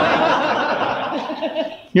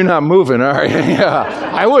 You're not moving, all right?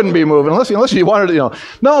 Yeah, I wouldn't be moving unless you wanted to,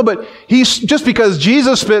 No, but just because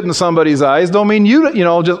Jesus spit in somebody's eyes don't mean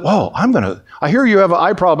I hear you have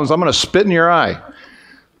eye problems, I'm going to spit in your eye.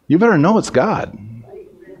 You better know it's God.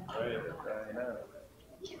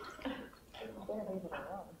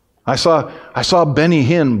 I saw Benny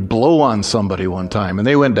Hinn blow on somebody one time, and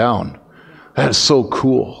they went down. That is so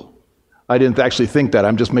cool. I didn't actually think that.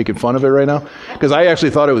 I'm just making fun of it right now, because I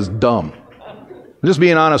actually thought it was dumb. I'm just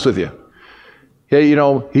being honest with you. Yeah,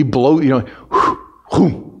 he blew, it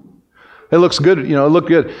looks good, it looked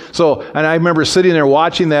good. So, and I remember sitting there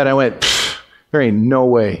watching that, and I went, there ain't no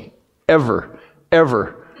way, ever,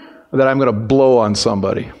 that I'm going to blow on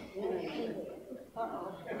somebody.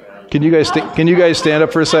 Can you guys stand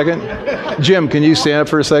up for a second? Jim, can you stand up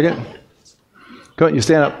for a second? Come on, you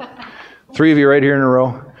stand up. 3 of you right here in a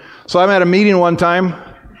row. So I'm at a meeting one time,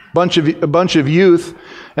 a bunch of youth,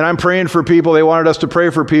 and I'm praying for people. They wanted us to pray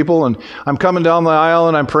for people, and I'm coming down the aisle,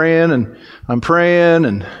 and I'm praying, and I'm praying,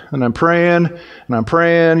 and I'm praying, and I'm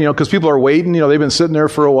praying, because people are waiting. They've been sitting there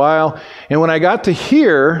for a while. And when I got to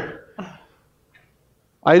here,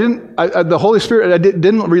 the Holy Spirit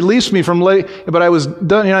didn't release me from late, but I was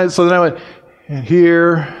done. So then I went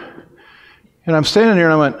here, and I'm standing here,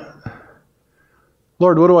 and I went,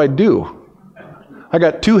 Lord, what do I do? I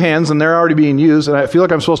got 2 hands, and they're already being used, and I feel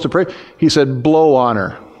like I'm supposed to pray. He said, blow on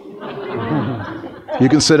her. You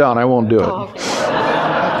can sit down. I won't do it.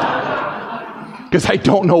 Because I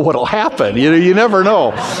don't know what'll happen. You never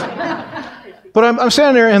know. But I'm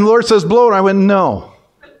standing there, and the Lord says, blow, and I went, no,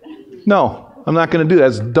 I'm not going to do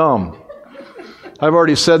that. That's dumb. I've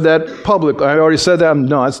already said that publicly. I already said that.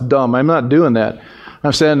 No, that's dumb. I'm not doing that.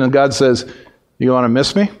 I'm standing, and God says, you want to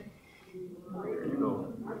miss me?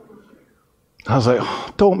 I was like,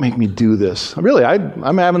 don't make me do this. Really,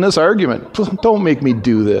 I'm having this argument. Don't make me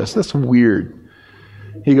do this. That's weird.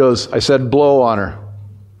 He goes, I said, blow on her.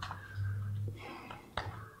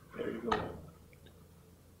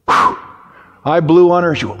 I blew on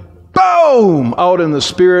her. She went, boom, out in the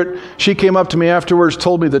Spirit. She came up to me afterwards,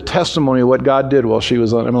 told me the testimony of what God did while she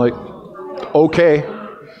was on. I'm like, okay.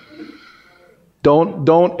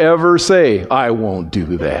 Don't ever say, I won't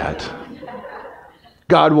do that.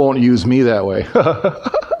 God won't use me that way.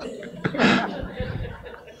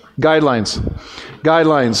 Guidelines.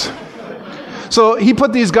 So he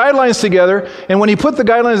put these guidelines together, and when he put the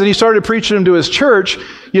guidelines and he started preaching them to his church,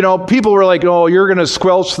 people were like, "Oh, you're going to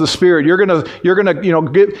squelch the Spirit. You're going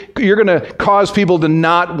to cause people to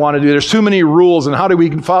not want to do. There's too many rules, and how do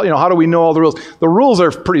we follow? How do we know all the rules? The rules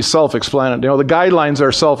are pretty self-explanatory. The guidelines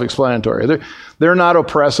are self-explanatory. They're not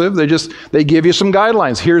oppressive. They give you some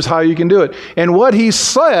guidelines. Here's how you can do it. And what he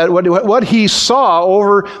said, what he saw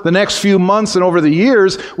over the next few months and over the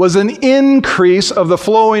years was an increase of the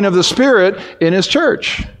flowing of the Spirit in his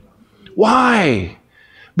church. Why?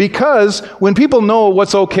 Because when people know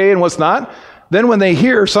what's okay and what's not, then when they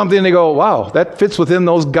hear something, they go, wow, that fits within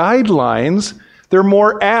those guidelines, they're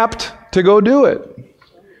more apt to go do it.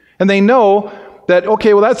 And they know that,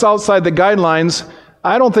 okay, well, that's outside the guidelines.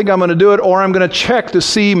 I don't think I'm going to do it, or I'm going to check to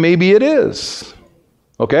see maybe it is.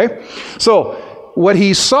 Okay? So what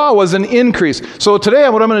he saw was an increase. So today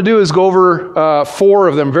what I'm going to do is go over 4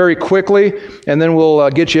 of them very quickly, and then we'll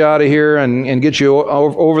get you out of here and get you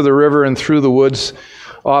over the river and through the woods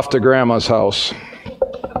off to Grandma's house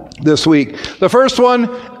this week. The first one,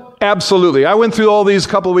 absolutely. I went through all these a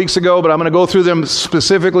couple of weeks ago, but I'm going to go through them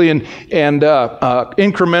specifically and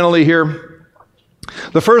incrementally here.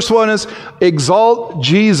 The first one is exalt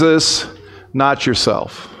Jesus, not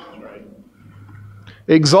yourself.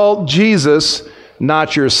 Exalt Jesus,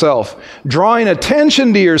 not yourself. Drawing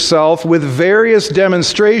attention to yourself with various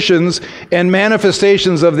demonstrations and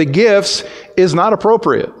manifestations of the gifts is not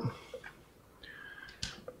appropriate.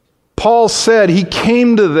 Paul said he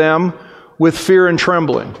came to them with fear and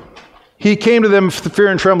trembling. He came to them with fear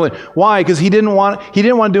and trembling. Why? Because he didn't want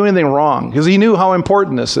to do anything wrong, because he knew how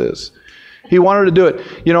important this is. He wanted to do it.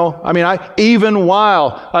 Even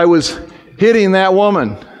while I was hitting that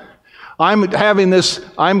woman, I'm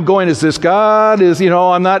going, is this God?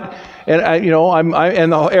 I'm not,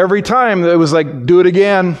 and every time it was like, do it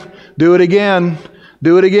again, do it again,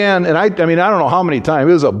 do it again. And I don't know how many times.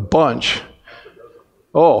 It was a bunch.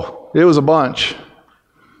 Oh, it was a bunch.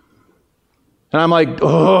 And I'm like,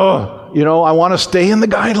 I want to stay in the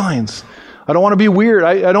guidelines. I don't want to be weird.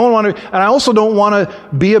 I don't want to, and I also don't want to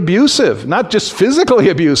be abusive, not just physically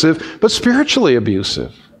abusive, but spiritually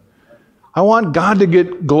abusive. I want God to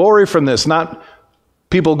get glory from this, not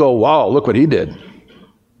people go, wow, look what he did.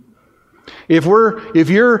 If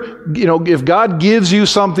God gives you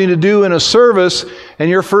something to do in a service and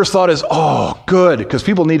your first thought is, oh, good, because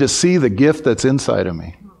people need to see the gift that's inside of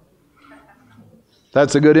me,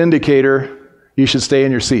 that's a good indicator you should stay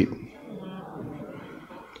in your seat.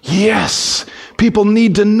 Yes, people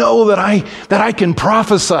need to know that I can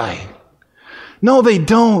prophesy. No, they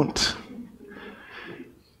don't.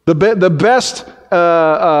 The best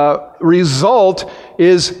result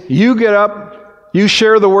is you get up, you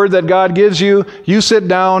share the word that God gives you, you sit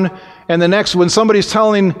down, and when somebody's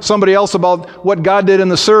telling somebody else about what God did in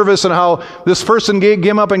the service and how this person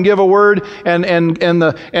came up and gave a word, and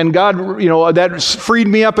God, that freed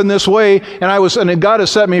me up in this way, and God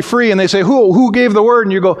has set me free, and they say, who gave the word?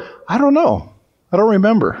 And you go, I don't know. I don't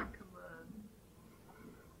remember.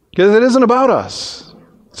 Because it isn't about us.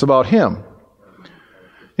 It's about Him.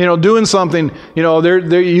 Doing something,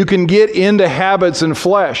 you can get into habits and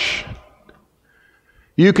flesh.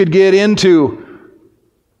 You could get into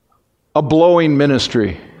a blowing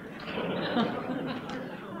ministry.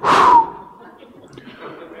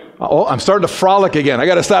 Oh, I'm starting to frolic again. I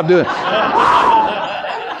got to stop doing it.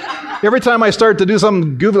 Every time I start to do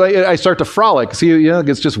something goofy, I start to frolic. See, it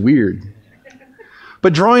gets just weird.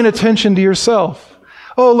 But drawing attention to yourself.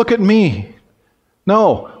 Oh, look at me.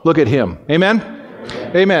 No, look at Him. Amen?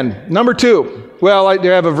 Amen. Number 2. Well, I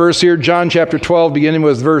have a verse here, John chapter 12, beginning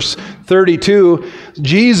with verse 32.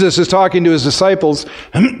 Jesus is talking to His disciples,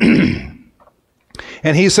 and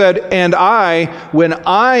He said, and I, when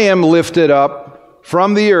I am lifted up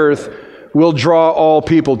from the earth, will draw all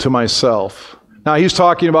people to myself. Now, He's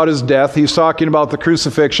talking about His death. He's talking about the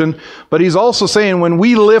crucifixion. But He's also saying when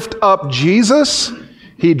we lift up Jesus,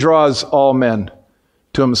 He draws all men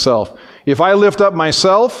to Himself. If I lift up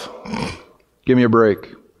myself, give me a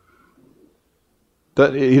break.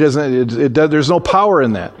 There's no power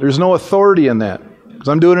in that. There's no authority in that, because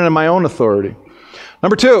I'm doing it in my own authority.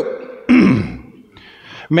 Number 2,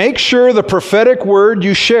 make sure the prophetic word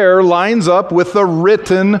you share lines up with the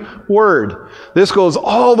written word. This goes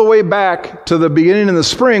all the way back to the beginning in the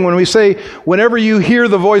spring when we say, whenever you hear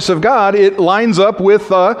the voice of God, it lines up with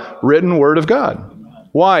the written word of God.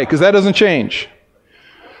 Why? Because that doesn't change.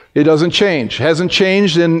 It doesn't change. It hasn't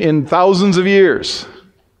changed in thousands of years.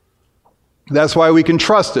 That's why we can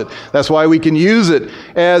trust it. That's why we can use it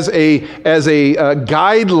as a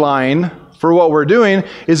guideline for what we're doing,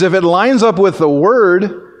 is if it lines up with the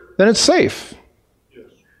Word, then it's safe. Yes.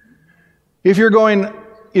 If you're going,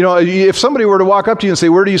 if somebody were to walk up to you and say,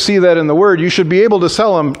 where do you see that in the Word? You should be able to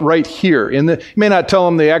tell them right here. You may not tell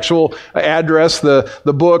them the actual address, the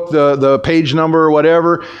book, the page number, or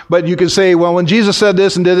whatever, but you can say, well, when Jesus said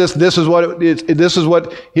this and did this, this is what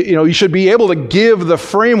you should be able to give the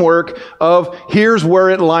framework of here's where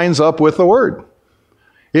it lines up with the Word.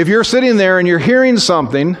 If you're sitting there and you're hearing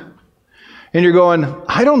something and you're going,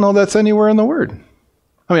 I don't know that's anywhere in the Word.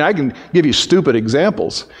 I can give you stupid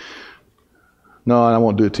examples. No, I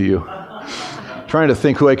won't do it to you. I'm trying to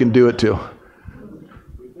think who I can do it to.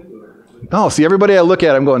 No, see, everybody I look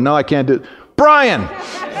at, I'm going, no, I can't do it. Brian!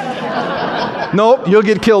 Nope, you'll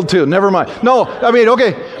get killed too. Never mind. No,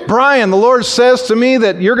 okay. Brian, the Lord says to me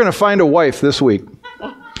that you're going to find a wife this week.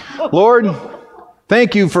 Lord,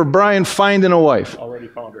 thank you for Brian finding a wife. Already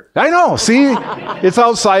found her. I know, see? It's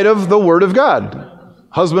outside of the Word of God.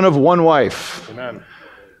 Husband of one wife. Amen.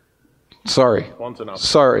 Sorry. One's enough.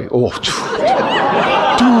 Sorry. Oh, dude.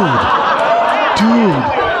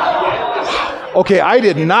 Okay, I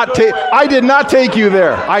did not take you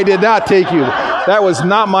there. I did not take you. That was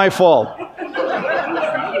not my fault. You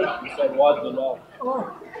said was enough.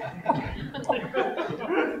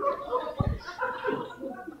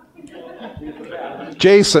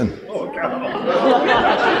 Jason.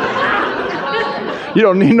 You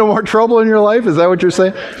don't need no more trouble in your life? Is that what you're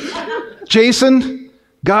saying? Jason,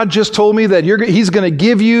 God just told me that He's going to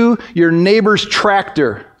give you your neighbor's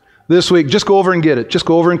tractor this week. Just go over and get it. Just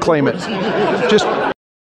go over and claim it. Just.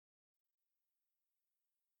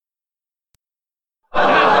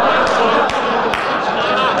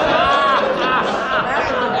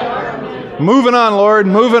 Moving on, Lord.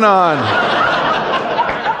 Moving on.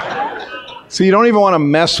 So you don't even want to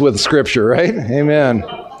mess with Scripture, right? Amen.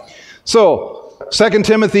 So, 2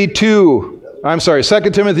 Timothy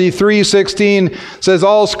 3:16 says,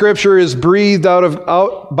 all Scripture is breathed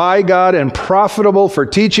out by God and profitable for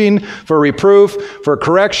teaching, for reproof, for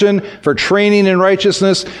correction, for training in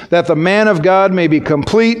righteousness, that the man of God may be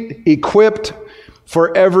complete, equipped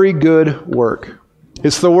for every good work.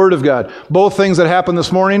 It's the Word of God. Both things that happened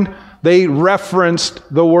this morning, they referenced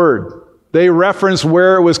the Word. They referenced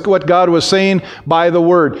where it was, what God was saying by the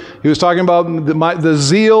Word. He was talking about the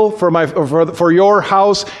zeal for your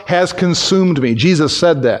house has consumed me. Jesus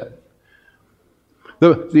said that.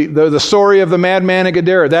 The story of the madman at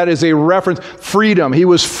Gadara, that is a reference. Freedom. He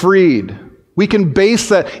was freed. We can base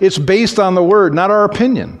that. It's based on the Word, not our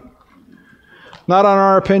opinion. Not on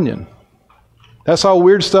our opinion. That's how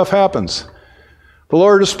weird stuff happens. The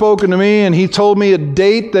Lord has spoken to me, and He told me a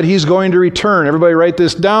date that He's going to return. Everybody write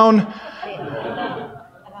this down.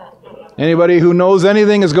 Anybody who knows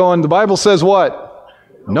anything is going, the Bible says what?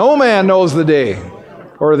 No man knows the day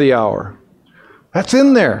or the hour. That's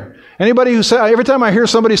in there. Anybody who said, every time I hear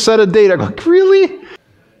somebody set a date, I go, really?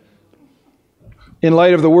 In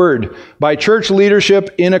light of the Word, by church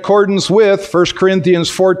leadership in accordance with 1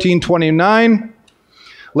 Corinthians 14:29,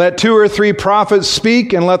 let 2 or 3 prophets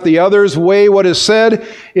speak, and let the others weigh what is said.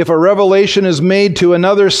 If a revelation is made to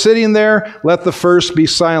another sitting there, let the first be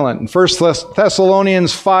silent. And 1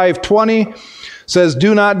 Thessalonians 5:20 says,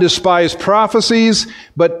 do not despise prophecies,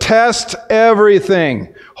 but test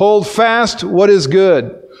everything. Hold fast what is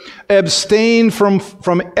good. Abstain from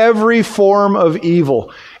every form of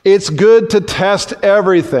evil. It's good to test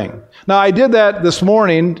everything. Now, I did that this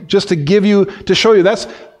morning just to show you that's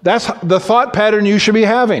the thought pattern you should be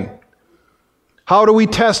having. How do we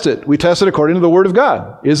test it? We test it according to the Word of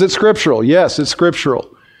God. Is it scriptural? Yes, it's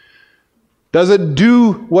scriptural. Does it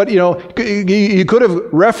do what, he could have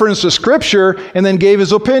referenced a scripture and then gave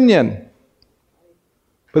his opinion.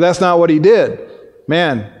 But that's not what he did.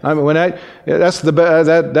 Man,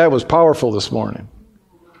 that was powerful this morning.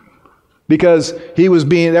 Because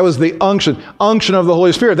that was the unction of the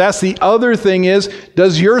Holy Spirit. That's the other thing is,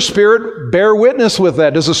 does your spirit bear witness with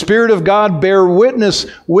that? Does the Spirit of God bear witness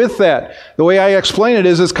with that? The way I explain it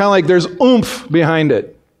is, it's kind of like there's oomph behind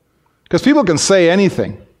it. Because people can say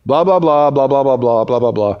anything. Blah, blah, blah, blah, blah, blah, blah, blah,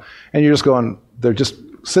 blah, blah. And you're just going,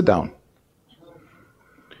 sit down.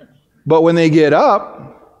 But when they get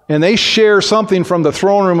up and they share something from the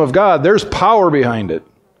throne room of God, there's power behind it.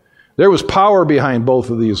 There was power behind both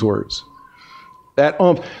of these words.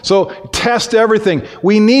 So test everything.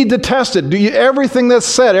 We need to test it. Everything that's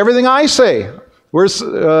said, everything I say. Where's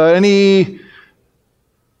any...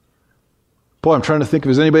 Boy, I'm trying to think if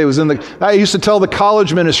there's anybody who was in I used to tell the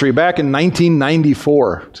college ministry back in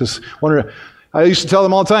 1994. I used to tell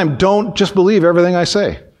them all the time, don't just believe everything I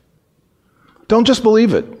say. Don't just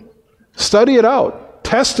believe it. Study it out.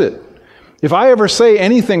 Test it. If I ever say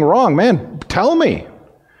anything wrong, man, tell me.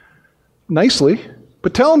 Nicely,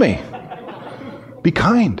 but tell me. Be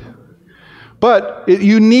kind. But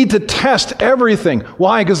you need to test everything.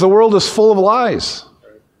 Why? Because the world is full of lies.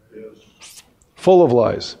 Full of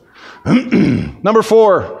lies. Number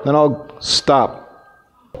 4, then I'll stop.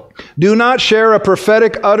 Do not share a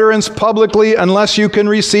prophetic utterance publicly unless you can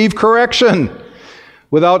receive correction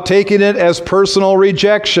without taking it as personal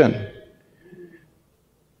rejection.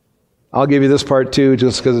 I'll give you this part too,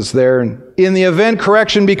 just because it's there. In the event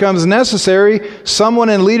correction becomes necessary, someone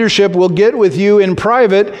in leadership will get with you in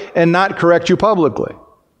private and not correct you publicly.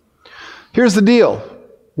 Here's the deal.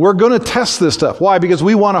 We're going to test this stuff. Why? Because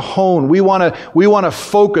we want to hone. We want to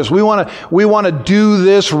focus. We want to do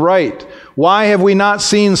this right. Why have we not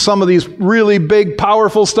seen some of these really big,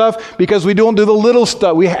 powerful stuff? Because we don't do the little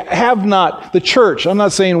stuff. We have not. The church, I'm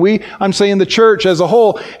not saying we, I'm saying the church as a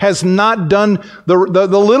whole has not done the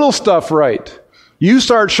little stuff right. You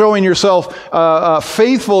start showing yourself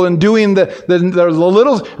faithful in doing the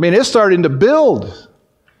little, I mean, it's starting to build.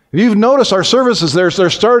 If you've noticed our services, they're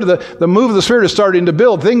started, the move of the Spirit is starting to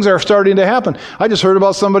build. Things are starting to happen. I just heard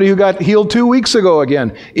about somebody who got healed 2 weeks ago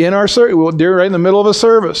again in our service, right in the middle of a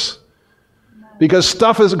service. Because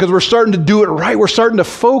we're starting to do it right. We're starting to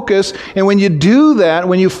focus. And when you do that,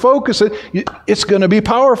 when you focus it, it's going to be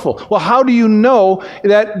powerful. Well, how do you know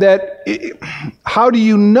how do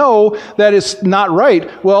you know that it's not right?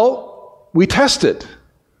 Well, we test it.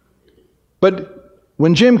 But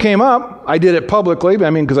when Jim came up, I did it publicly. I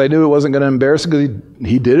mean, because I knew it wasn't going to embarrass him because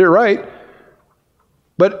he did it right.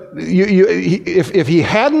 But if he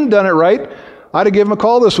hadn't done it right, I'd have given him a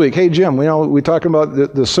call this week. Hey, Jim, we're talking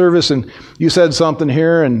about the service, and you said something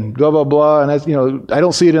here, and blah, blah, blah, and I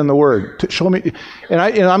don't see it in the Word. Show me. And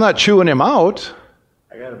I'm not chewing him out.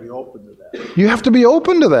 I got to be open to that. You have to be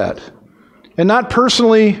open to that. And not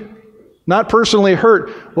personally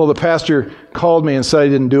hurt. Well, the pastor called me and said I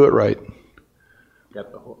didn't do it right.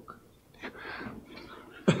 Got the hook.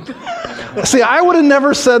 See, I would have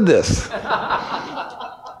never said this.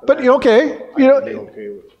 But okay,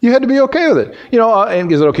 you had to be okay with it.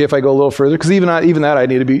 And is it okay if I go a little further? Because even that I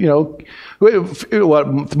need to be,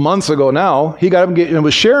 months ago now, he got up and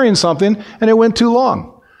was sharing something, and it went too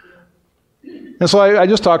long. And so I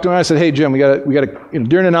just talked to him, and I said, hey, Jim, we got to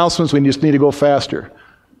during announcements, we just need to go faster.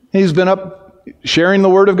 And he's been up sharing the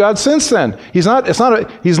Word of God since then. He's not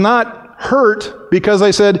hurt because I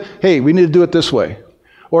said, hey, we need to do it this way.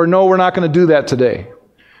 Or no, we're not going to do that today.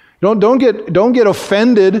 Don't get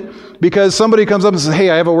offended because somebody comes up and says,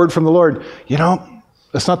 hey, I have a word from the Lord.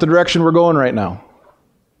 That's not the direction we're going right now.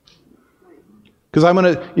 Because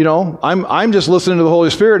I'm just listening to the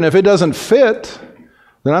Holy Spirit, and if it doesn't fit,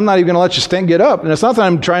 then I'm not even going to let you get up. And it's not that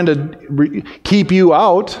I'm trying to keep you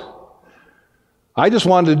out. I just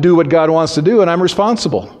wanted to do what God wants to do, and I'm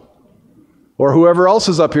responsible. Or whoever else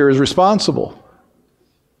is up here is responsible.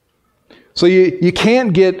 So you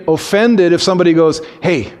can't get offended if somebody goes,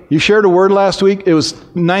 hey, you shared a word last week. It was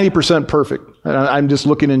 90% perfect. I'm just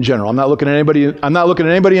looking in general. I'm not looking at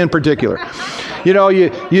anybody in particular.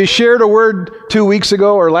 You shared a word 2 weeks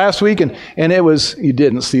ago or last week, and it was, you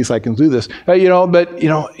didn't. See if I can do this.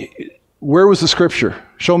 Where was the scripture?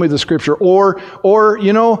 Show me the scripture. Or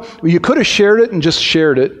you could have shared it and just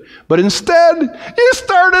shared it, but instead you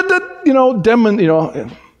started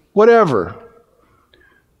to, whatever.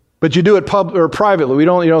 But you do it or privately. We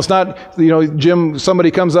don't, it's not, Jim,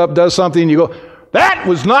 somebody comes up, does something, you go, that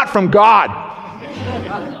was not from God.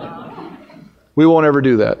 We won't ever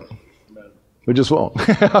do that. We just won't.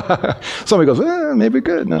 Somebody goes, maybe we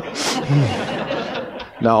could. No.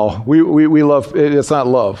 No, we love, it's not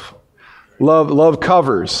love. Love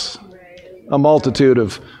covers a multitude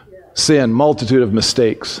of sin, multitude of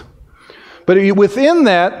mistakes. But within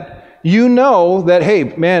that, that, hey,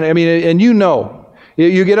 man, and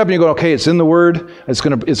you get up and you go, okay, it's in the Word. It's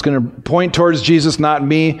gonna point towards Jesus, not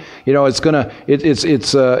me. It's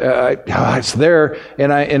there,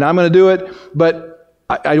 and I'm gonna do it. But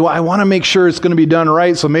I want to make sure it's going to be done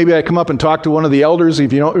right. So maybe I come up and talk to one of the elders.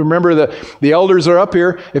 If you don't remember, the elders are up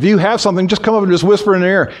here. If you have something, just come up and just whisper in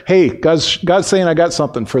their ear. Hey, God's saying I got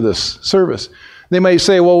something for this service. They may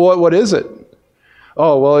say, well, what is it?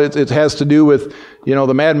 Oh, well, it has to do with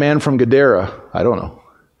the madman from Gadara. I don't know.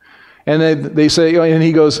 And they say, and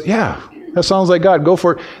he goes, yeah, that sounds like God. Go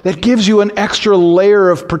for it. That gives you an extra layer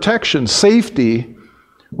of protection, safety,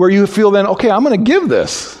 where you feel then, okay, I'm going to give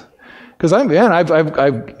this. Because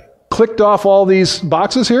I've clicked off all these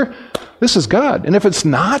boxes here. This is God. And if it's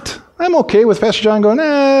not, I'm okay with Pastor John going,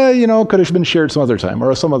 could have been shared some other time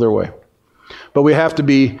or some other way. But we have to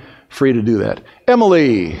be free to do that.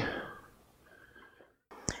 Emily.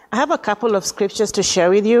 I have a couple of scriptures to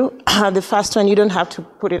share with you. The first one, you don't have to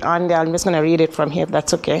put it on there. I'm just going to read it from here, if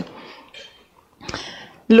that's okay.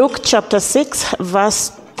 Luke chapter 6, verse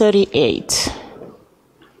 38.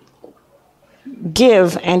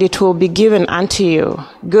 Give, and it will be given unto you.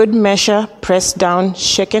 Good measure, pressed down,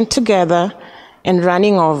 shaken together, and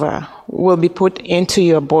running over, will be put into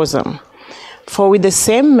your bosom. For with the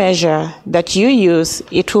same measure that you use,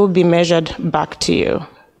 it will be measured back to you.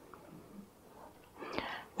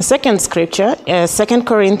 The second scripture is 2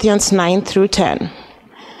 Corinthians 9 through 10.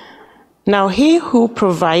 Now he who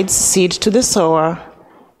provides seed to the sower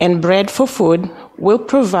and bread for food will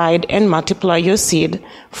provide and multiply your seed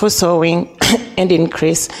for sowing and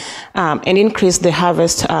increase the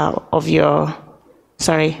harvest of your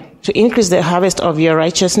to increase the harvest of your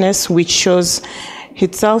righteousness, which shows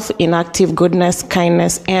itself in active goodness,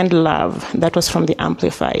 kindness, and love. That was from the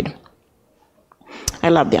Amplified. I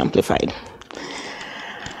love the Amplified.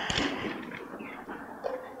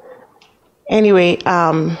 Anyway,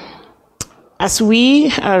 as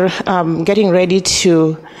we are getting ready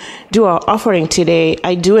to do our offering today,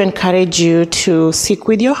 I do encourage you to seek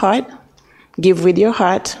with your heart, give with your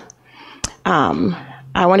heart.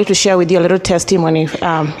 I wanted to share with you a little testimony,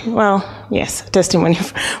 testimony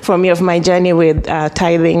from me of my journey with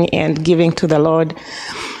tithing and giving to the Lord.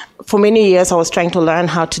 For many years, I was trying to learn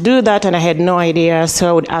how to do that, and I had no idea, so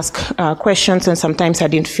I would ask questions, and sometimes I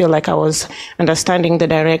didn't feel like I was understanding the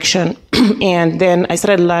direction. And then I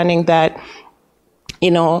started learning that,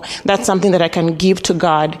 that's something that I can give to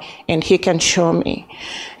God, and He can show me.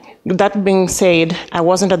 That being said, I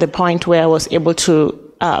wasn't at the point where I was able to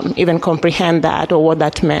even comprehend that or what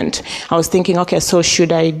that meant. I was thinking, okay, so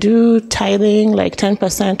should I do tithing like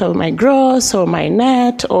 10% of my gross or my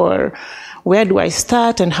net, or where do I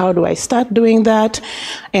start and how do I start doing that,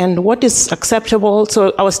 and what is acceptable?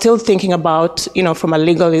 So I was still thinking about, from a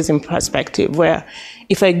legalism perspective, where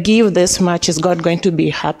if I give this much, is God going to be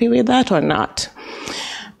happy with that or not?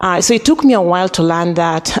 So it took me a while to learn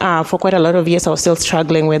that. For quite a lot of years, I was still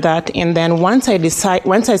struggling with that. And then once I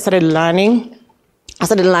started learning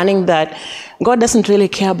that God doesn't really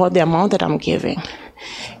care about the amount that I'm giving.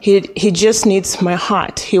 He just needs my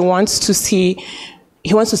heart. He wants to see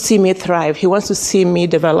me thrive. He wants to see me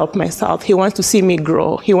develop myself. He wants to see me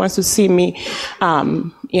grow. He wants to see me,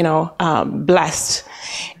 blessed.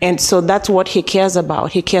 And so that's what He cares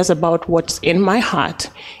about. He cares about what's in my heart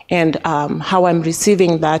and how I'm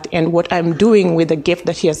receiving that and what I'm doing with the gift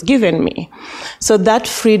that He has given me. So that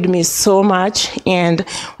freed me so much. And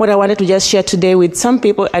what I wanted to just share today with some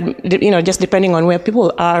people, just depending on where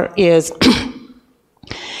people are, is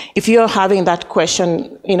if you're having that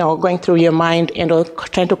question, going through your mind and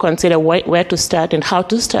trying to consider where to start and how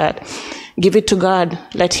to start, give it to God.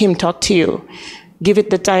 Let Him talk to you. Give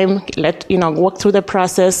it the time. Walk through the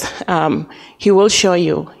process. He will show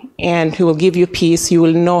you, and He will give you peace. You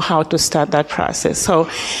will know how to start that process. So,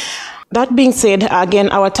 that being said,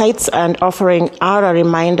 again, our tithes and offering are a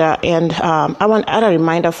reminder, and a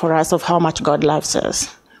reminder for us of how much God loves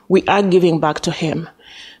us. We are giving back to Him.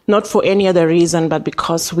 Not for any other reason, but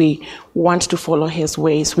because we want to follow His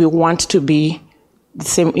ways. We want to be the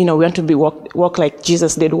same, we want to be walk like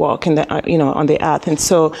Jesus did walk in the, on the earth. And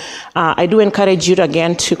so, I do encourage you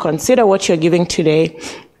again to consider what you're giving today.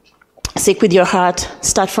 Seek with your heart.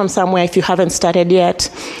 Start from somewhere if you haven't started yet.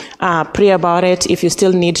 Pray about it if you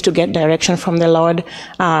still need to get direction from the Lord,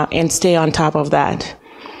 and stay on top of that.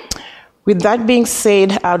 With that being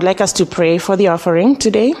said, I would like us to pray for the offering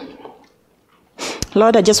today.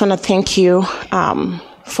 Lord, I just want to thank you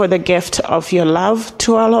for the gift of your love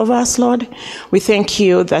to all of us, Lord. We thank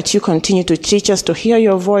you that you continue to teach us to hear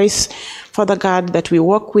your voice, Father God, that we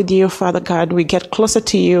walk with you, Father God. We get closer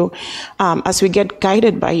to you as we get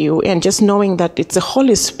guided by you, and just knowing that it's the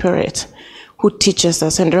Holy Spirit who teaches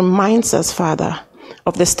us and reminds us, Father,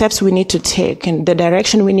 of the steps we need to take and the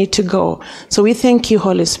direction we need to go. So we thank you,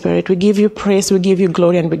 Holy Spirit. We give you praise, we give you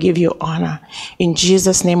glory, and we give you honor. In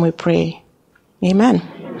Jesus' name we pray. Amen.